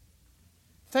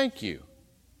 Thank you.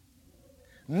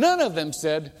 None of them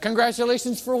said,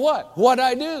 congratulations for what? What'd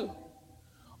I do?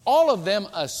 All of them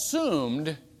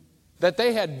assumed that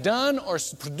they had done or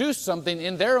produced something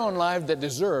in their own life that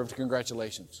deserved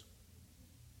congratulations.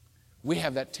 We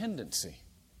have that tendency.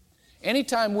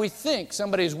 Anytime we think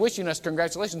somebody is wishing us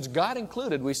congratulations, God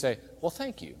included, we say, well,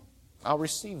 thank you. I'll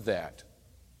receive that.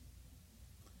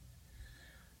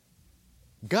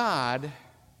 God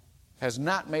has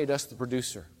not made us the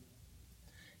producer.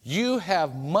 You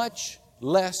have much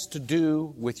less to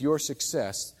do with your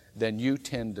success than you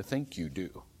tend to think you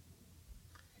do,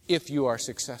 if you are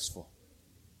successful.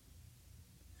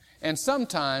 And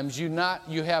sometimes you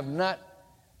have not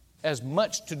as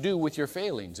much to do with your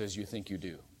failings as you think you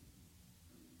do.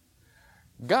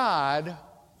 God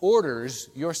orders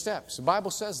your steps. The Bible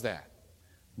says that.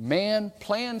 Man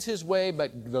plans his way,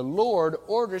 but the Lord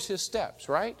orders his steps,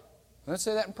 right? Let's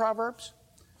say that in Proverbs.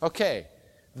 Okay,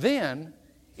 then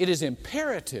it is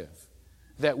imperative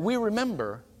that we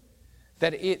remember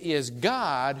that it is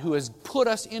God who has put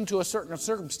us into a certain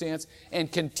circumstance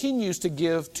and continues to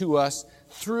give to us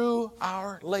through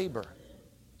our labor.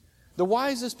 The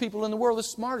wisest people in the world, the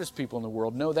smartest people in the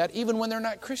world know that, even when they're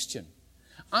not Christian.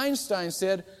 Einstein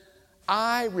said,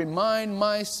 I remind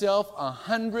myself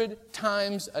 100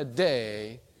 times a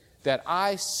day that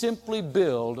I simply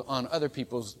build on other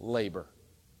people's labor.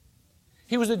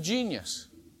 He was a genius.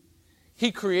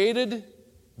 He created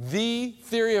the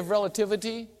theory of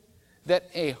relativity that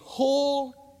a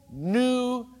whole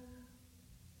new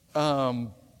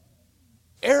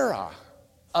era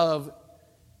of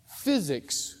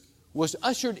physics was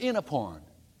ushered in upon.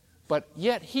 But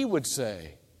yet he would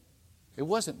say, it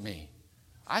wasn't me.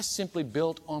 I simply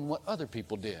built on what other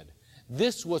people did.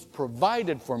 This was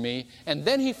provided for me. And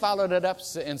then he followed it up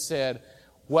and said,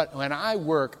 when I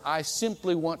work, I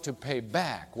simply want to pay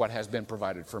back what has been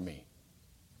provided for me.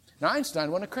 Now,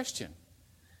 Einstein wasn't a Christian,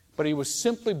 but he was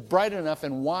simply bright enough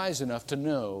and wise enough to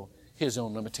know his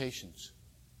own limitations.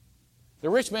 The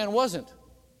rich man wasn't.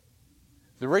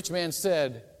 The rich man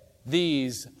said,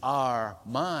 these are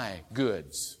my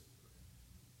goods.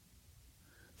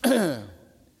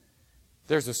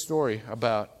 There's a story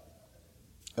about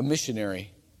a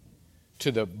missionary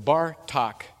to the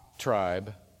Batak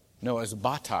tribe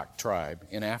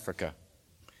in Africa.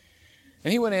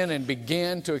 And he went in and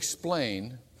began to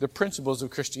explain the principles of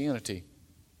Christianity.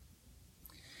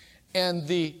 And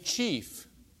the chief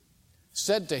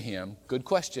said to him, good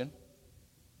question,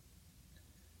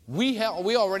 we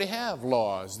already have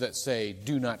laws that say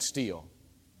do not steal.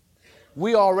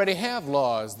 We already have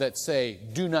laws that say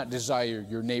do not desire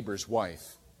your neighbor's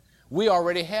wife. We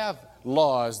already have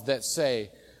laws that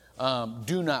say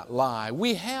do not lie.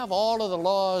 We have all of the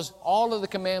laws, all of the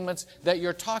commandments that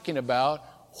you're talking about.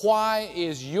 Why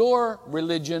is your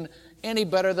religion any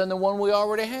better than the one we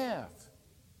already have?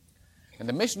 And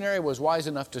the missionary was wise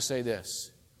enough to say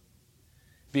this,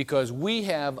 because we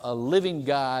have a living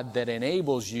God that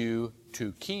enables you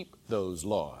to keep those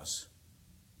laws.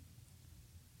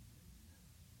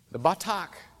 The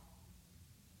Batak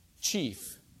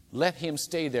chief let him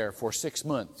stay there for 6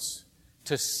 months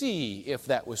to see if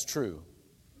that was true.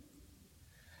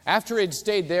 After he'd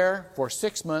stayed there for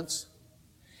 6 months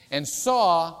and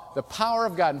saw the power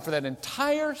of God, and for that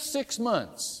entire 6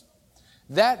 months,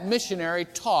 that missionary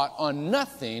taught on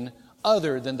nothing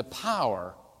other than the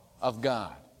power of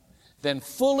God, then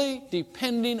fully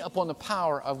depending upon the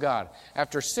power of God.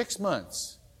 After 6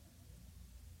 months,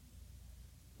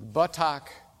 the Batak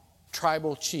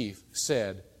tribal chief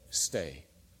said, "Stay.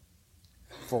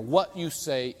 For what you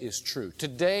say is true."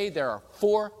 Today there are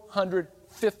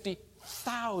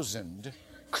 450,000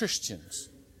 Christians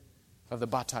of the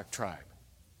Batak tribe.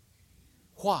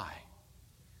 Why?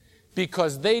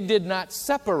 Because they did not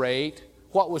separate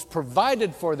what was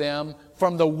provided for them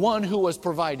from the one who was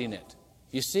providing it.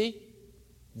 You see?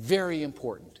 Very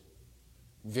important.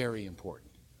 Very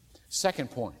important.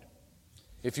 Second point,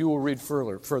 if you will read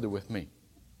further with me.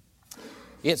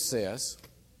 It says,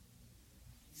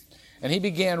 and he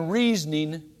began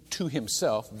reasoning to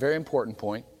himself, very important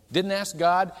point, didn't ask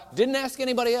God, didn't ask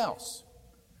anybody else.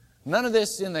 None of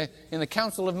this in the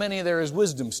counsel of many there is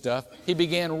wisdom stuff. He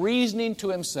began reasoning to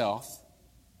himself,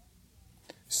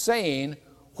 saying,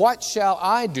 "What shall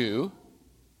I do,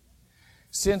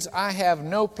 since I have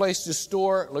no place to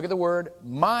store," look at the word,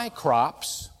 "my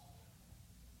crops?"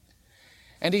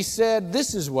 And he said,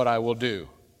 "This is what I will do."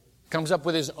 Comes up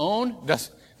with his own,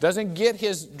 doesn't get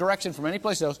his direction from any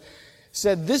place else.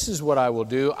 Said, "This is what I will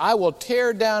do. I will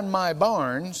tear down my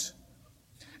barns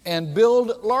and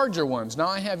build larger ones." Now,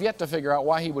 I have yet to figure out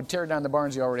why he would tear down the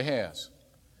barns he already has.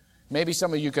 Maybe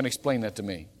some of you can explain that to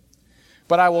me.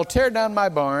 "But I will tear down my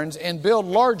barns and build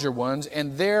larger ones,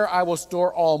 and there I will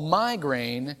store all my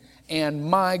grain and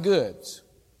my goods."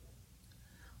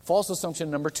 False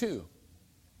assumption number 2.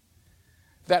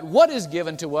 That what is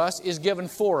given to us is given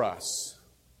for us.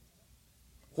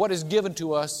 What is given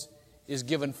to us is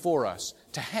given for us,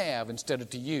 to have instead of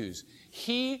to use.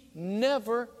 He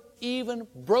never even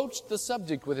broached the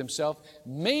subject with himself.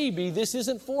 Maybe this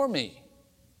isn't for me.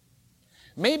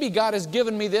 Maybe God has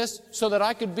given me this so that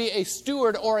I could be a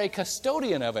steward or a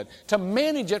custodian of it, to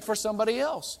manage it for somebody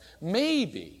else.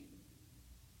 Maybe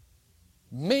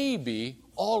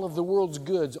all of the world's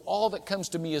goods, all that comes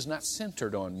to me is not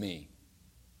centered on me.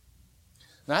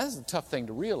 Now, this is a tough thing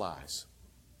to realize.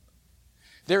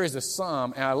 There is a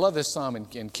psalm, and I love this psalm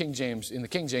in King James, in the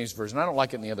King James Version. I don't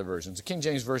like it in the other versions. The King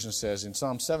James Version says in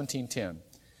Psalm 17:10,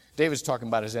 David's talking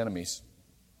about his enemies.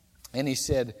 And he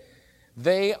said,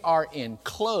 "They are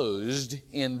enclosed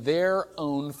in their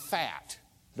own fat."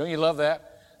 Don't you love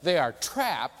that? They are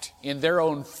trapped in their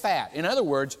own fat. In other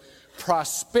words,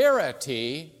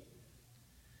 prosperity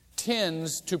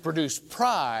tends to produce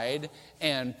pride,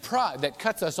 and pride that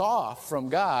cuts us off from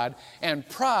God, and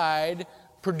pride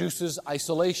produces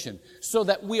isolation, so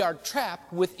that we are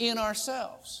trapped within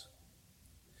ourselves.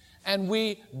 And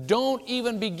we don't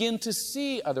even begin to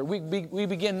see we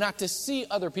begin not to see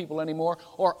other people anymore,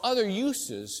 or other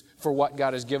uses for what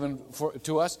God has given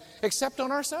to us, except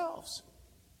on ourselves.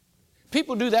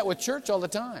 People do that with church all the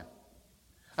time.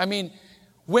 I mean,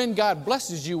 when God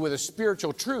blesses you with a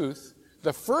spiritual truth,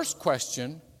 the first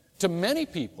question to many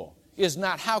people is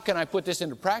not, how can I put this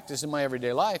into practice in my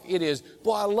everyday life? It is,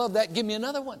 boy, I love that. Give me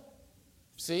another one.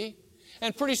 See?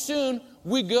 And pretty soon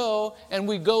we go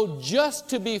just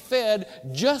to be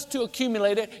fed, just to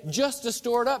accumulate it, just to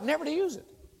store it up, never to use it.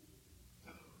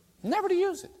 Never to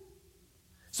use it.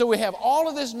 So we have all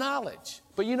of this knowledge,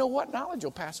 but you know what? Knowledge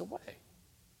will pass away.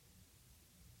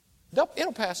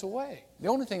 It'll pass away. The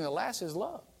only thing that lasts is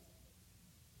love.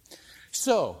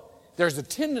 So there's a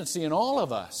tendency in all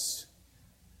of us,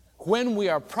 when we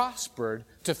are prospered,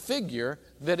 to figure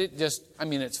that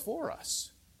it's for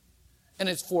us. And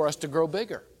it's for us to grow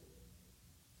bigger.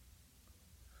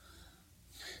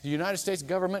 The United States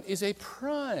government is a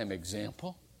prime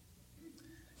example.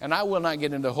 And I will not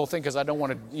get into the whole thing because I don't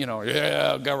want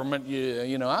to, government,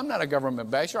 I'm not a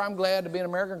government basher. I'm glad to be an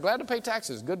American, glad to pay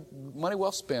taxes. Good money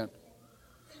well spent.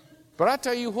 But I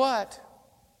tell you what,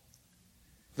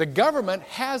 the government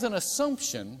has an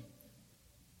assumption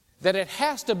that it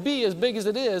has to be as big as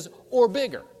it is or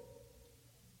bigger.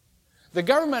 The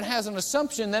government has an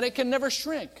assumption that it can never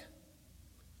shrink.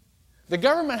 The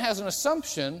government has an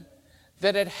assumption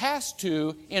that it has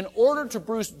to, in order to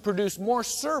produce more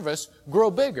service, grow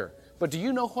bigger. But do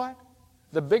you know what?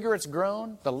 The bigger it's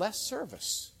grown, the less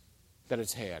service that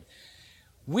it's had.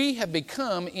 We have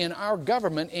become, in our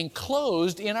government,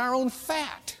 enclosed in our own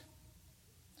fat.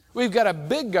 We've got a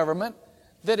big government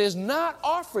that is not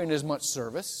offering as much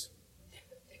service,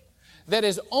 that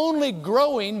is only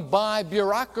growing by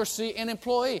bureaucracy and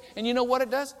employee. And you know what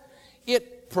it does?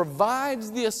 It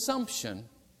provides the assumption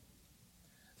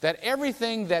that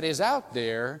everything that is out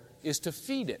there is to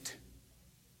feed it.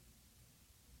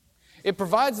 It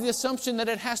provides the assumption that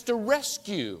it has to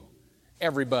rescue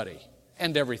everybody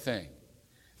and everything.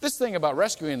 This thing about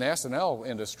rescuing the S&L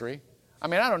industry, I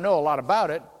mean, I don't know a lot about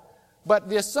it, but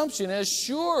the assumption is,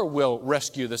 sure, we'll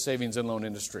rescue the savings and loan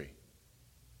industry.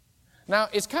 Now,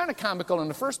 it's kind of comical in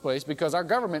the first place because our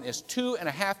government is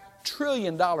 $2.5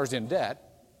 trillion in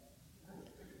debt,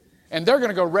 and they're going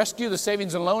to go rescue the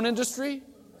savings and loan industry?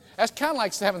 That's kind of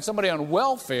like having somebody on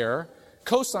welfare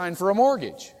co-sign for a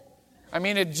mortgage. I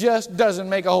mean, it just doesn't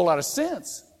make a whole lot of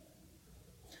sense.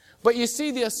 But you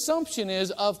see, the assumption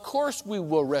is, of course we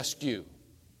will rescue,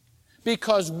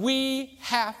 because we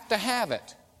have to have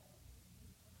it.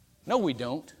 No, we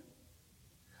don't.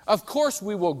 Of course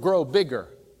we will grow bigger,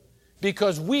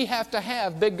 because we have to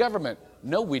have big government.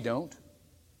 No, we don't.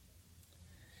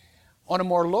 On a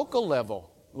more local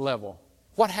level,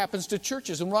 what happens to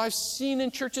churches? And what I've seen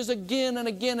in churches again and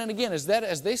again and again is that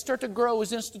as they start to grow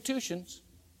as institutions,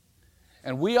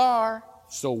 and we are,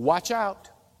 so watch out.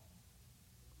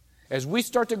 As we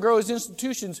start to grow as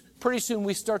institutions, pretty soon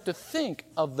we start to think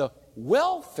of the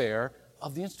welfare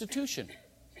of the institution.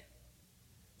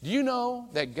 Do you know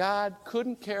that God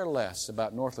couldn't care less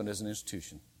about Northland as an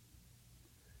institution?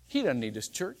 He doesn't need this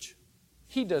church.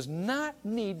 He does not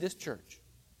need this church.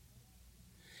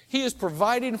 He is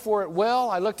providing for it well.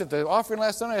 I looked at the offering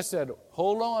last Sunday. I said,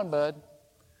 hold on, bud.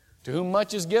 To whom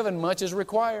much is given, much is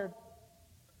required.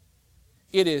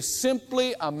 It is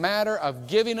simply a matter of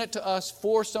giving it to us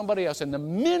for somebody else. And the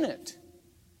minute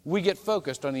we get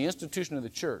focused on the institution of the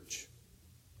church,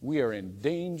 we are in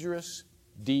dangerous,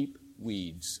 deep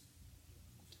weeds.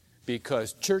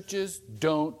 Because churches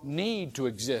don't need to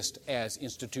exist as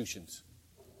institutions.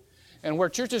 And where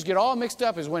churches get all mixed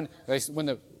up is when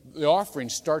the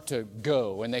offerings start to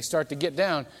go and they start to get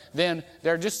down, then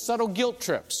they're just subtle guilt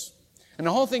trips. And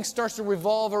the whole thing starts to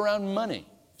revolve around money,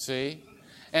 see?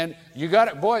 And you got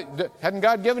it, boy, hadn't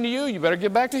God given to you? You better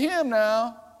give back to Him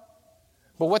now.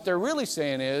 But what they're really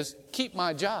saying is, keep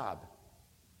my job.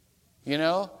 You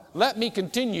know, let me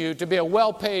continue to be a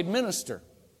well-paid minister.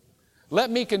 Let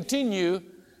us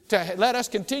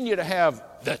continue to have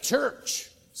the church,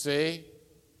 see?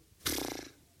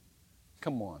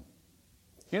 Come on.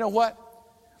 You know what?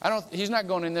 He's not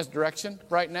going in this direction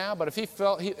right now, but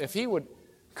if he would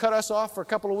cut us off for a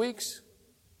couple of weeks,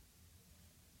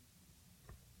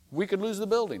 we could lose the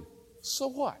building. So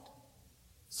what?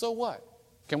 So what?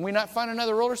 Can we not find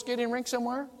another roller skating rink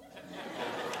somewhere?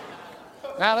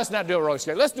 Now, let's not do a roller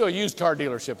skate. Let's do a used car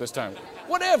dealership this time.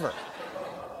 Whatever.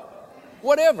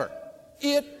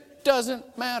 It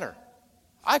doesn't matter.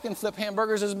 I can flip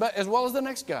hamburgers as well as the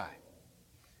next guy.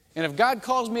 And if God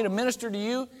calls me to minister to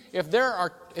you,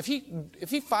 if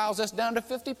He files us down to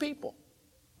 50 people,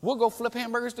 we'll go flip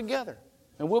hamburgers together.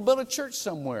 And we'll build a church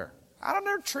somewhere. Out on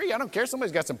their tree. I don't care.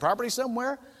 Somebody's got some property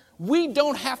somewhere. We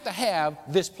don't have to have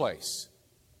this place.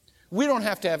 We don't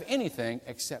have to have anything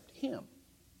except Him.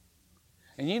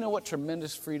 And you know what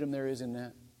tremendous freedom there is in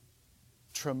that?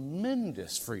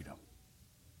 Tremendous freedom.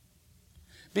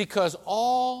 Because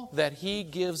all that He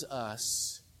gives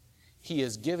us, He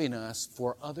is giving us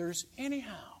for others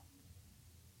anyhow.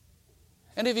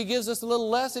 And if He gives us a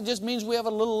little less, it just means we have a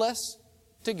little less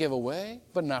to give away,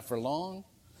 but not for long.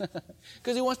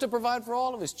 Because He wants to provide for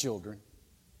all of His children.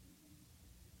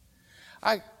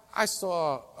 I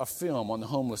saw a film on the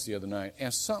homeless the other night,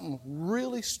 and something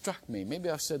really struck me. Maybe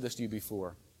I've said this to you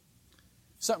before.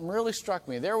 Something really struck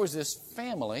me. There was this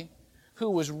family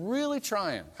who was really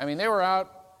trying. I mean, they were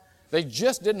out. They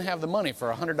just didn't have the money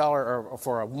for $100 or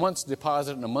for a month's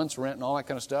deposit and a month's rent and all that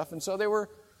kind of stuff. And so they were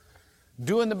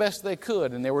doing the best they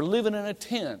could, and they were living in a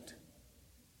tent.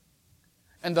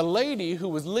 And the lady who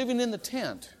was living in the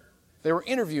tent, they were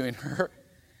interviewing her,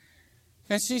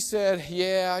 and she said,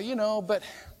 yeah, but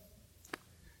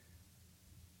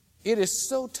it is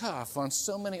so tough on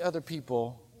so many other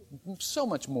people, so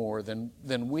much more than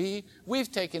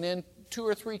we've taken in 2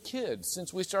 or 3 kids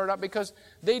since we started out because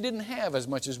they didn't have as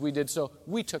much as we did, so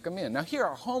we took them in. Now here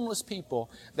are homeless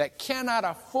people that cannot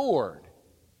afford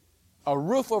a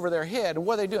roof over their head, and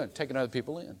what are they doing? Taking other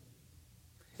people in.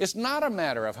 It's not a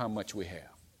matter of how much we have.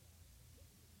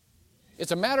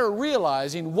 It's a matter of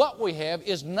realizing what we have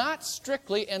is not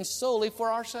strictly and solely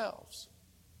for ourselves.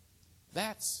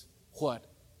 That's what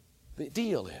the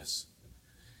deal is.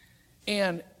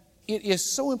 And it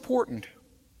is so important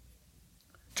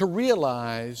to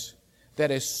realize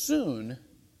that as soon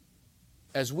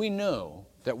as we know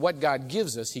that what God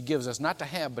gives us, He gives us not to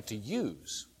have but to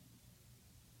use.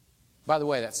 By the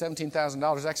way, that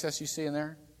 $17,000 excess you see in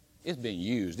there is being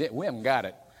used. We haven't got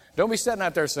it. Don't be sitting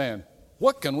out there saying,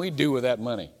 What can we do with that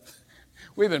money?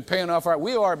 We've been paying off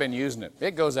we've already been using it.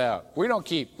 It goes out. We don't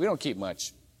keep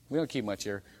much. We don't keep much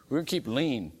here. We're going to keep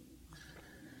lean.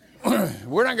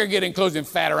 We're not going to get in clothes and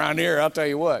fat around here, I'll tell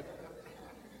you what.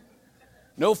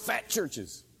 No fat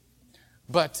churches.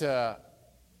 But,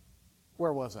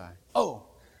 where was I? Oh,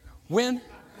 when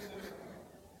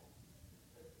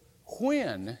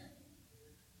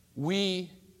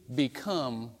we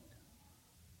become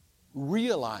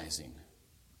realizing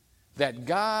that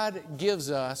God gives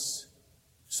us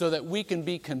so that we can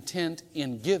be content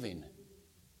in giving,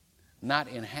 not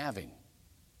in having,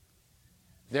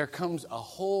 there comes a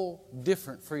whole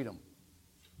different freedom.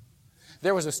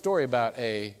 There was a story about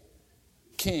a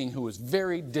king who was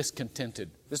very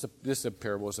discontented. This is a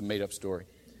parable, it's a made-up story.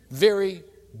 Very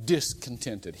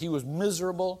discontented. He was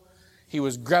miserable, he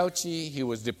was grouchy, he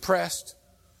was depressed.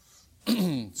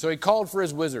 So he called for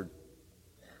his wizard.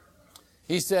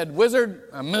 He said, "Wizard,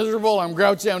 I'm miserable, I'm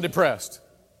grouchy, I'm depressed.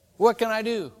 What can I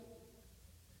do?"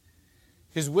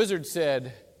 His wizard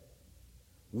said,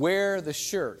 "Wear the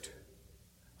shirt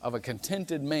of a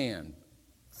contented man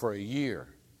for a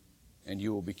year, and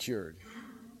you will be cured."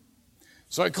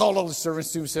 So he called all the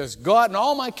servants to him and says, "Go out in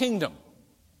all my kingdom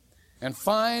and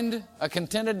find a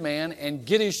contented man and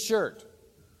get his shirt.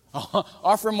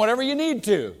 Offer him whatever you need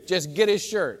to. Just get his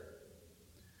shirt."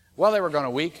 Well, they were gone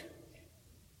a week,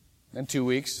 then 2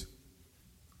 weeks,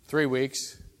 3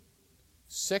 weeks,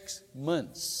 6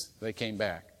 months they came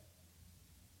back.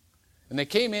 And they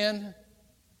came in,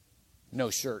 no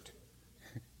shirt.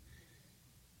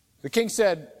 The king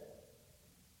said,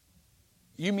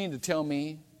 "You mean to tell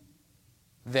me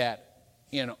that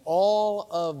in all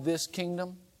of this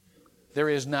kingdom there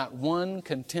is not one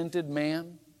contented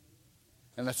man?"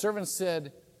 And the servants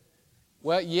said,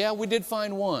 "Well, yeah, we did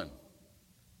find one,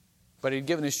 but he'd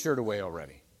given his shirt away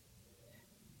already."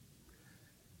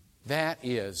 That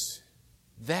is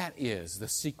the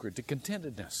secret to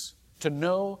contentedness, to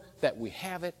know that we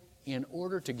have it in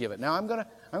order to give it. Now, I'm going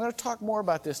to talk more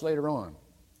about this later on.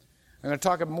 I'm going to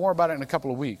talk more about it in a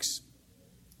couple of weeks.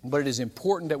 But it is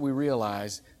important that we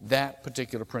realize that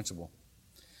particular principle.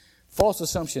 False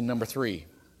assumption number 3.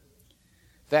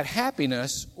 That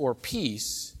happiness or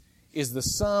peace is the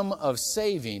sum of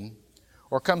saving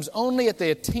or comes only at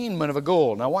the attainment of a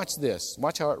goal. Now watch this.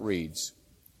 Watch how it reads.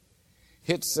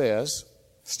 It says,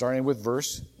 starting with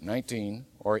verse 19,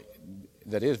 or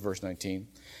that is verse 19,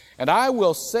 "And I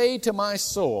will say to my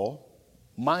soul,"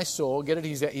 get it?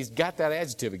 He's got that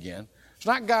adjective again. It's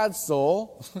not God's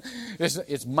soul.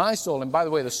 It's my soul. And by the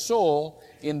way, the soul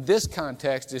in this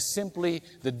context is simply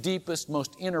the deepest,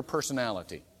 most inner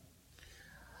personality.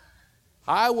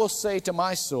 "I will say to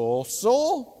my soul,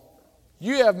 soul,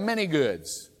 you have many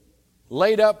goods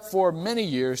laid up for many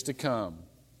years to come.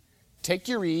 Take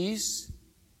your ease,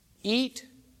 eat,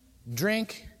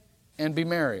 drink, and be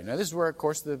merry." Now this is where, of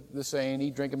course, the saying,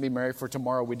 "Eat, drink, and be merry, for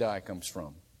tomorrow we die," comes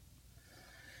from.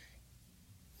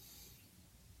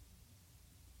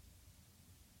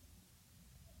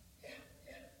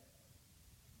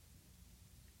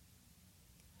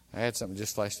 I had something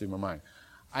just flash through my mind.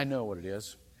 I know what it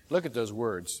is. Look at those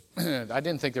words. I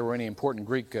didn't think there were any important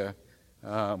Greek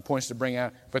points to bring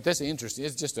out, but that's interesting.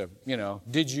 It's just a,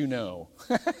 did you know?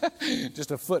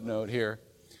 Just a footnote here.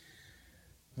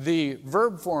 The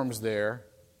verb forms there,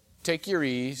 take your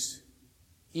ease,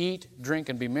 eat, drink,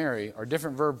 and be merry, are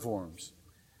different verb forms.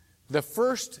 The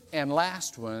first and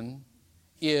last one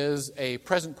is a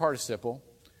present participle,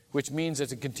 which means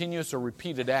it's a continuous or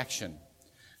repeated action.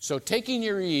 So taking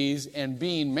your ease and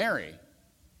being merry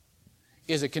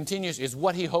is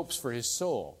what he hopes for his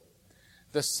soul.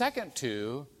 The second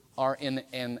two are in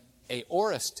an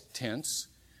aorist tense,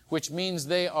 which means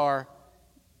they are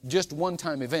just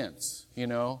one-time events,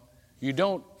 You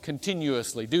don't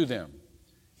continuously do them.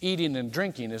 Eating and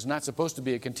drinking is not supposed to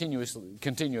be a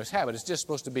continuous habit. It's just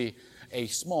supposed to be a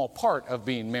small part of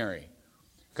being merry.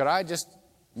 Could I just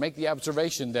make the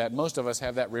observation that most of us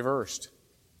have that reversed?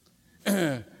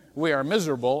 We are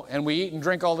miserable and we eat and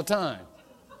drink all the time.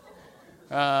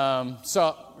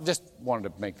 So just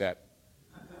wanted to make that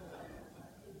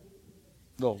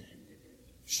little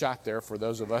shot there for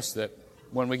those of us that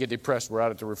when we get depressed, we're out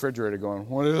at the refrigerator going,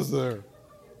 "What is there?"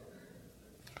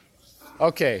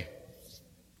 Okay.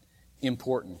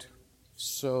 Important.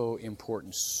 So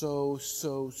important. So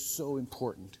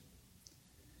important.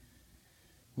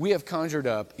 We have conjured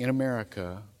up in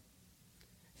America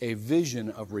a vision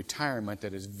of retirement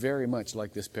that is very much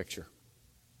like this picture.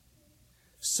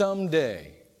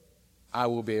 Someday, I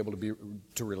will be able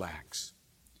to relax.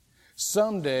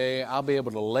 Someday, I'll be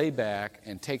able to lay back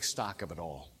and take stock of it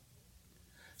all.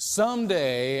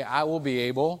 Someday, I will be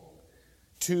able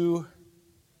to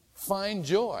find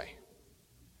joy.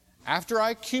 After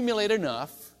I accumulate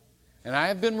enough, and I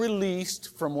have been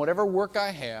released from whatever work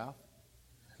I have,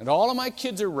 and all of my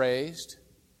kids are raised,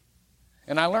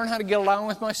 and I learn how to get along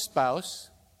with my spouse,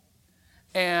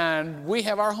 and we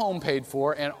have our home paid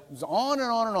for, and on and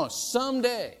on and on.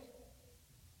 Someday,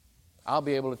 I'll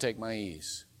be able to take my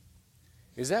ease.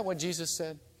 Is that what Jesus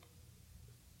said?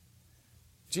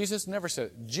 Jesus never said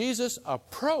it. Jesus'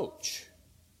 approach,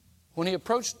 when he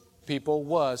approached people,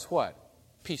 was what?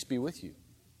 Peace be with you.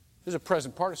 There's a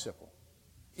present participle.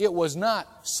 It was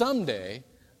not someday,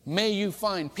 may you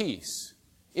find peace.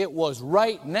 It was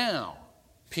right now,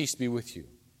 peace be with you.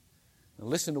 Now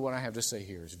listen to what I have to say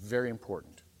here. It's very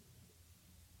important.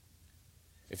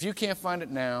 If you can't find it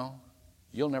now,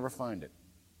 you'll never find it.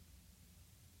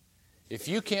 If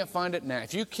you can't find it now,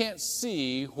 if you can't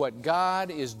see what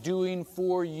God is doing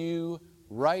for you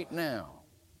right now,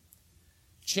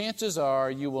 chances are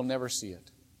you will never see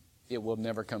it. It will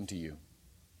never come to you.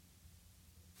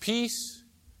 Peace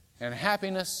and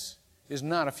happiness is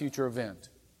not a future event.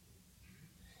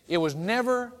 It was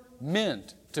never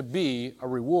meant to be a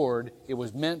reward. It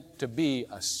was meant to be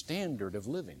a standard of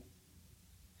living.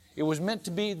 It was meant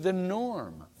to be the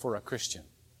norm for a Christian.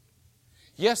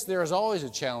 Yes, there is always a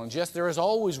challenge. Yes, there is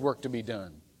always work to be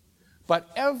done. But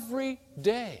every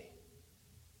day,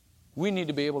 we need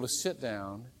to be able to sit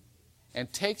down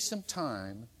and take some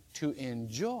time to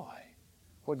enjoy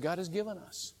what God has given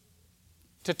us.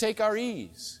 To take our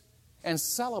ease and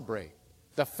celebrate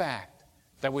the fact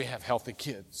that we have healthy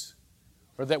kids,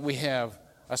 or that we have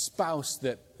a spouse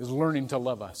that is learning to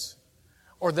love us,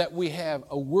 or that we have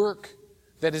a work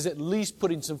that is at least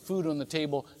putting some food on the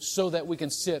table so that we can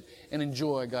sit and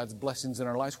enjoy God's blessings in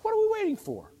our lives. What are we waiting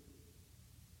for?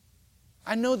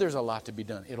 I know there's a lot to be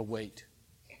done. It'll wait.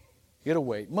 It'll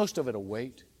wait. Most of it will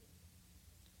wait.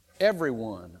 Every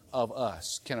one of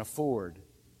us can afford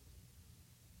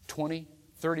 20,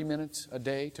 30 minutes a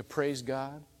day to praise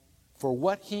God for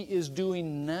what He is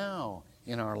doing now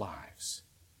in our lives,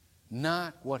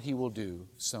 not what He will do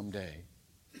someday.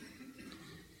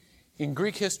 In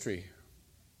Greek history,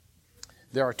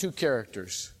 there are two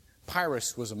characters.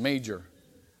 Pyrrhus was a major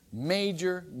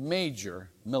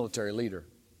military leader.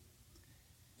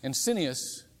 And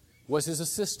Cineas was his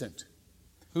assistant,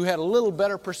 who had a little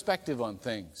better perspective on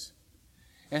things.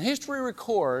 And history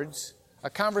records a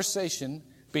conversation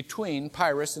between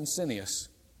Pyrrhus and Cineas.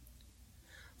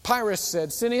 Pyrrhus said,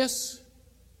 "Cineas,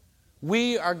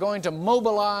 we are going to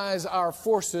mobilize our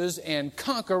forces and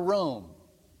conquer Rome."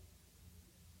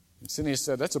 And Cineas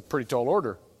said, "That's a pretty tall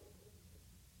order."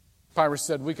 Pyrrhus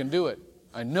said, "We can do it.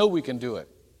 I know we can do it."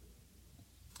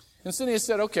 And Cineas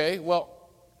said, "Okay, well,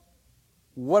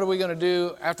 what are we going to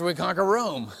do after we conquer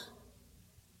Rome?"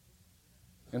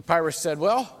 And Pyrrhus said,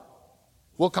 "Well,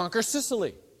 we'll conquer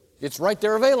Sicily. It's right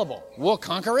there available. We'll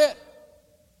conquer it."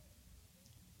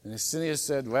 And Cineas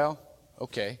said, "Well,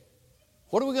 okay.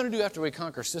 What are we going to do after we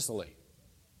conquer Sicily?"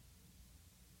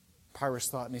 Pyrrhus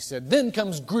thought, and he said, "Then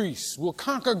comes Greece. We'll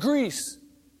conquer Greece."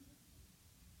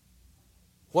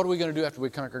 What are we going to do after we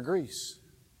conquer Greece?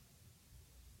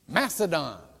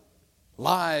 Macedon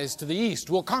lies to the east.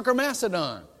 We'll conquer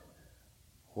Macedon.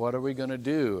 What are we going to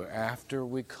do after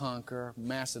we conquer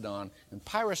Macedon? And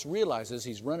Pyrrhus realizes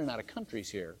he's running out of countries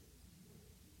here.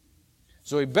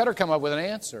 So he better come up with an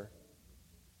answer.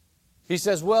 He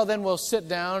says, "Well, then we'll sit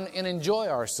down and enjoy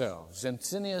ourselves." And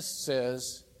Cineas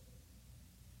says,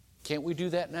 "Can't we do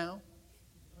that now?"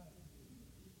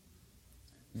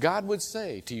 God would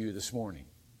say to you this morning,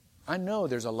 I know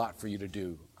there's a lot for you to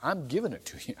do. I'm giving it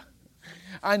to you.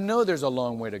 I know there's a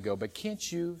long way to go, but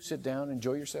can't you sit down and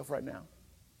enjoy yourself right now?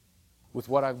 With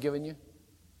what I've given you?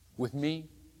 With me?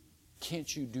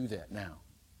 Can't you do that now?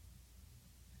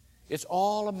 It's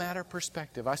all a matter of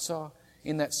perspective. I saw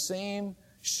in that same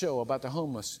show about the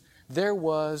homeless, there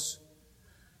was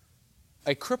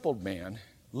a crippled man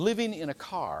living in a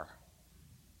car.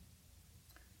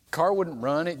 Car wouldn't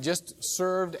run. It just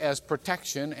served as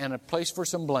protection and a place for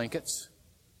some blankets.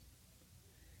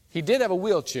 He did have a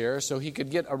wheelchair so he could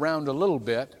get around a little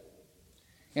bit.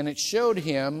 And it showed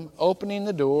him opening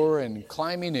the door and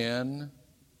climbing in.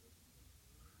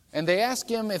 And they asked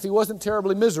him if he wasn't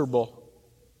terribly miserable.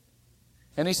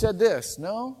 And he said this,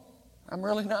 "No, I'm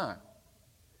really not.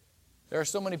 There are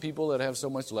so many people that have so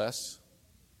much less.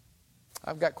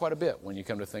 I've got quite a bit when you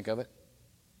come to think of it."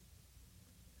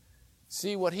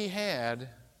 See, what he had,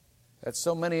 that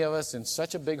so many of us in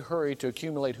such a big hurry to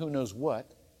accumulate who knows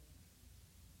what,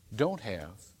 don't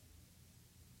have,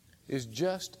 is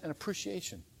just an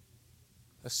appreciation,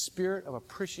 a spirit of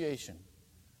appreciation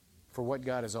for what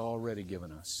God has already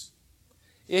given us.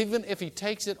 Even if He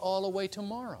takes it all away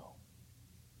tomorrow,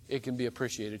 it can be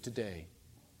appreciated today.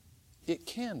 It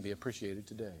can be appreciated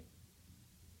today.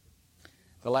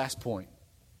 The last point.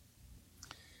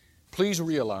 Please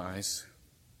realize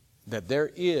that there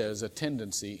is a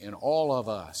tendency in all of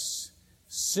us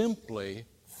simply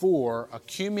for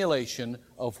accumulation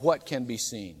of what can be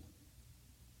seen.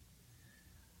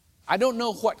 I don't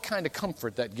know what kind of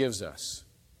comfort that gives us.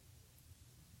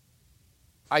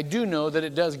 I do know that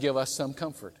it does give us some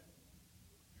comfort.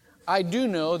 I do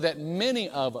know that many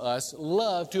of us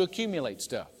love to accumulate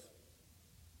stuff.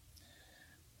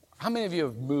 How many of you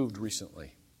have moved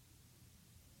recently?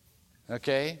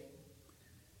 Okay?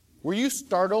 Were you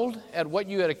startled at what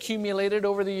you had accumulated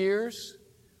over the years?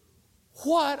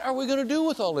 What are we going to do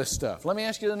with all this stuff? Let me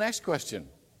ask you the next question.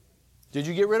 Did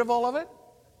you get rid of all of it?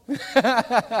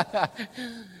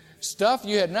 Stuff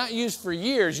you had not used for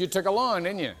years, you took along,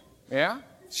 didn't you? Yeah?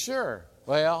 Sure.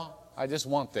 Well, I just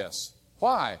want this.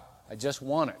 Why? I just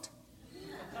want it.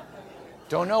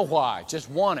 Don't know why, just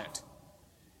want it.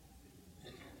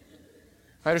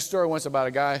 I heard a story once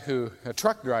about a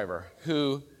truck driver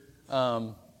who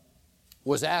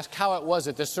was asked how it was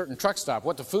at this certain truck stop,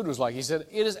 what the food was like. He said,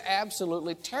 it is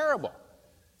absolutely terrible.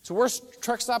 It's the worst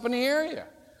truck stop in the area.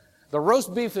 The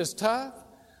roast beef is tough.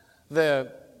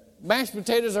 The mashed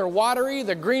potatoes are watery.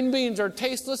 The green beans are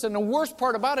tasteless. And the worst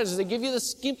part about it is they give you the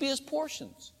skimpiest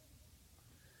portions.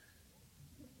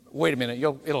 Wait a minute,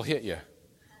 it'll hit you.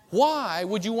 Why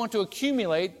would you want to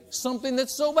accumulate something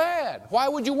that's so bad? Why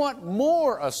would you want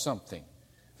more of something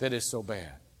that is so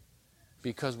bad?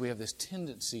 Because we have this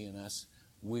tendency in us,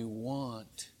 we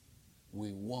want, and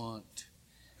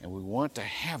we want to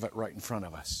have it right in front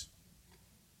of us.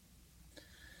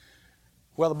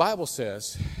 Well, the Bible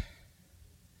says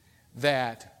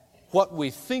that what we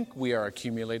think we are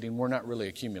accumulating, we're not really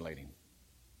accumulating.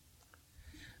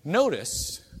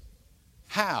 Notice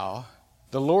how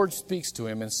the Lord speaks to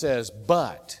him and says,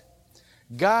 but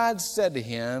God said to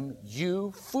him,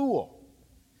 you fool,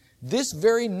 this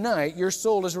very night your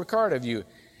soul is required of you.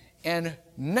 And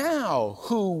now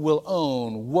who will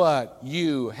own what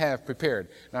you have prepared?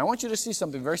 Now I want you to see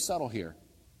something very subtle here.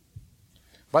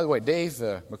 By the way, Dave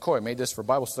McCoy made this for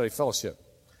Bible Study Fellowship.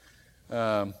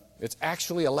 It's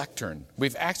actually a lectern.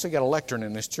 We've actually got a lectern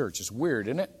in this church. It's weird,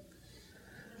 isn't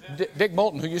it? Dick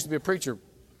Bolton, who used to be a preacher,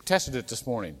 tested it this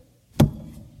morning.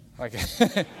 Like,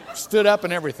 stood up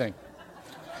and everything.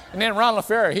 And then Ron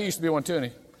LaFerre, he used to be one too,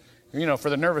 and he, for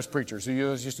the nervous preachers who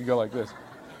used to go like this,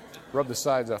 rub the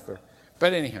sides off there.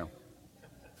 But anyhow,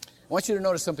 I want you to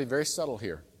notice something very subtle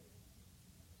here.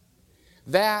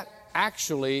 That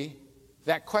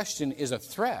question is a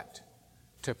threat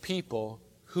to people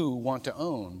who want to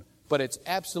own, but it's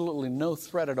absolutely no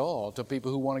threat at all to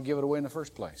people who want to give it away in the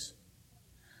first place.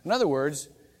 In other words,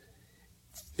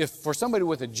 if for somebody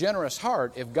with a generous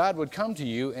heart, if God would come to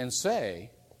you and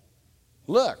say,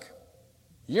 look,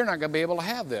 you're not going to be able to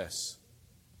have this.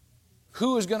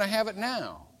 Who is going to have it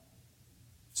now?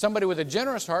 Somebody with a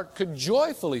generous heart could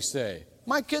joyfully say,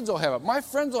 my kids will have it, my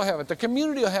friends will have it, the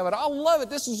community will have it, I'll love it,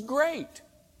 this is great.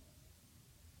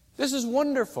 This is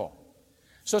wonderful.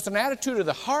 So it's an attitude of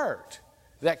the heart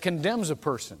that condemns a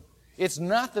person. It's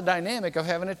not the dynamic of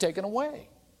having it taken away.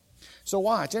 So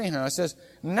watch, anyhow, it says,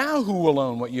 now who will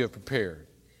own what you have prepared?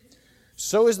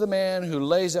 So is the man who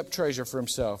lays up treasure for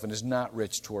himself and is not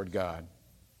rich toward God.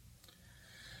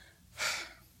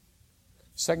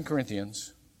 2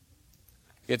 Corinthians,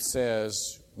 it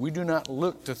says, we do not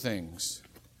look to things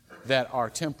that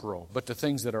are temporal, but to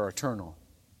things that are eternal.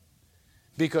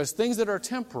 Because things that are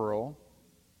temporal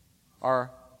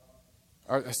are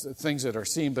things that are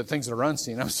seen, but things that are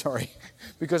unseen, I'm sorry.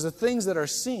 Because the things that are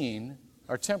seen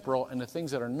are temporal, and the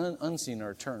things that are unseen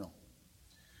are eternal.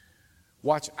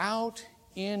 Watch out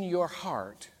in your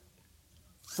heart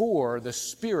for the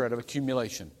spirit of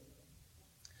accumulation.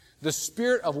 The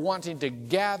spirit of wanting to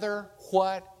gather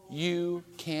what you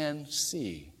can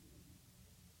see.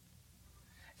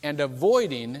 And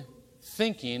avoiding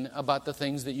thinking about the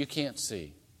things that you can't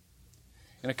see.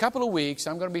 In a couple of weeks,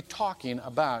 I'm going to be talking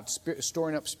about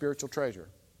storing up spiritual treasure.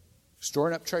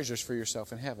 Storing up treasures for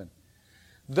yourself in heaven.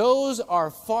 Those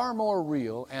are far more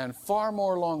real and far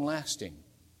more long-lasting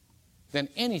than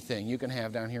anything you can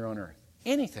have down here on earth.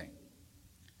 Anything.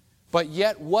 But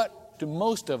yet, what do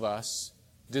most of us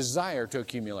desire to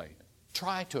accumulate?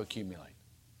 Try to accumulate.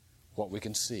 What we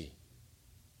can see.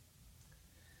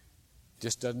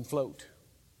 Just doesn't float.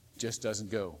 Just doesn't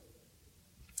go.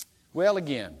 Well,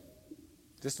 again,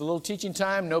 just a little teaching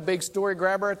time. No big story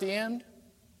grabber at the end.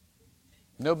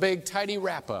 No big tidy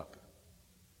wrap-up.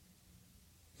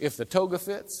 If the toga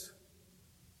fits,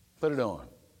 put it on.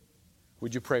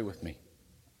 Would you pray with me?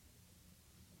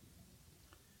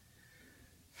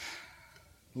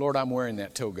 Lord, I'm wearing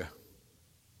that toga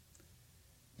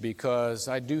because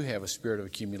I do have a spirit of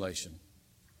accumulation.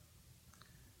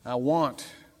 I want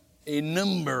a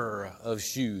number of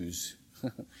shoes.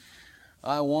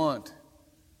 I want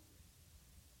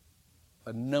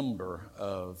a number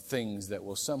of things that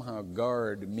will somehow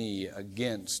guard me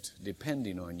against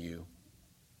depending on you.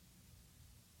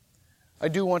 I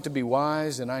do want to be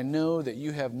wise, and I know that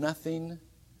you have nothing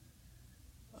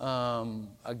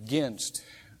against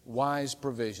wise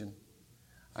provision.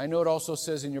 I know it also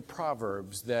says in your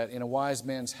Proverbs that in a wise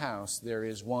man's house there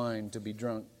is wine to be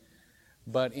drunk,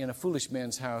 but in a foolish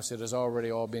man's house it has already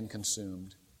all been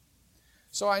consumed.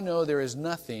 So I know there is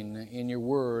nothing in your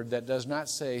word that does not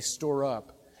say store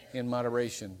up in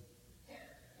moderation.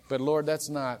 But Lord, that's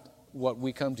not what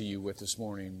we come to you with this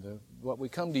morning. What we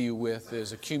come to you with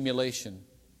is accumulation,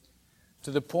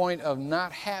 to the point of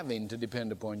not having to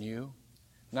depend upon you,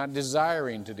 not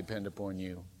desiring to depend upon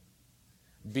you,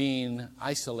 being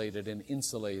isolated and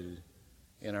insulated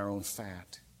in our own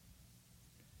fat.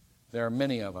 There are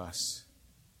many of us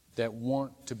that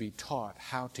want to be taught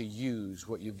how to use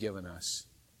what you've given us.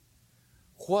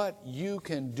 What you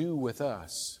can do with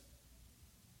us.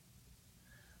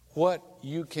 What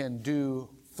you can do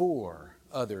for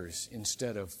others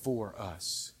instead of for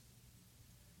us.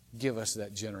 Give us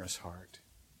that generous heart,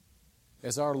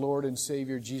 as our Lord and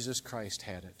Savior Jesus Christ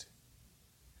had it.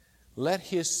 Let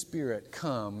His Spirit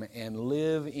come and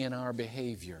live in our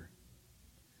behavior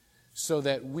so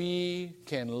that we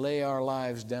can lay our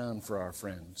lives down for our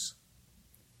friends,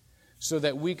 so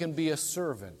that we can be a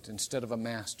servant instead of a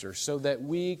master, so that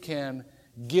we can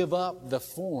give up the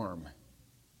form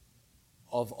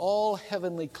of all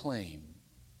heavenly claim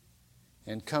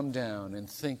and come down and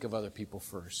think of other people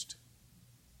first.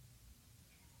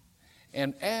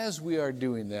 And as we are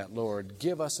doing that, Lord,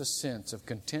 give us a sense of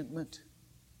contentment,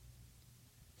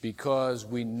 because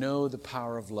we know the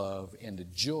power of love and the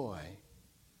joy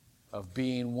of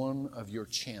being one of your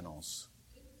channels,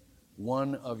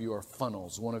 one of your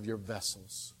funnels, one of your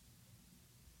vessels.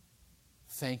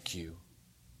 Thank you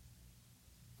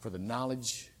for the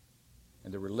knowledge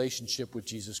and the relationship with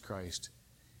Jesus Christ.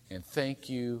 And thank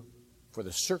you for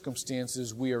the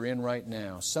circumstances we are in right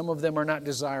now. Some of them are not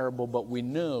desirable, but we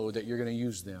know that you're going to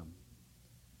use them,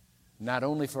 not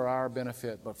only for our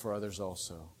benefit, but for others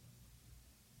also.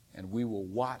 And we will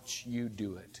watch you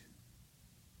do it.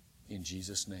 In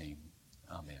Jesus' name,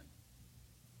 amen.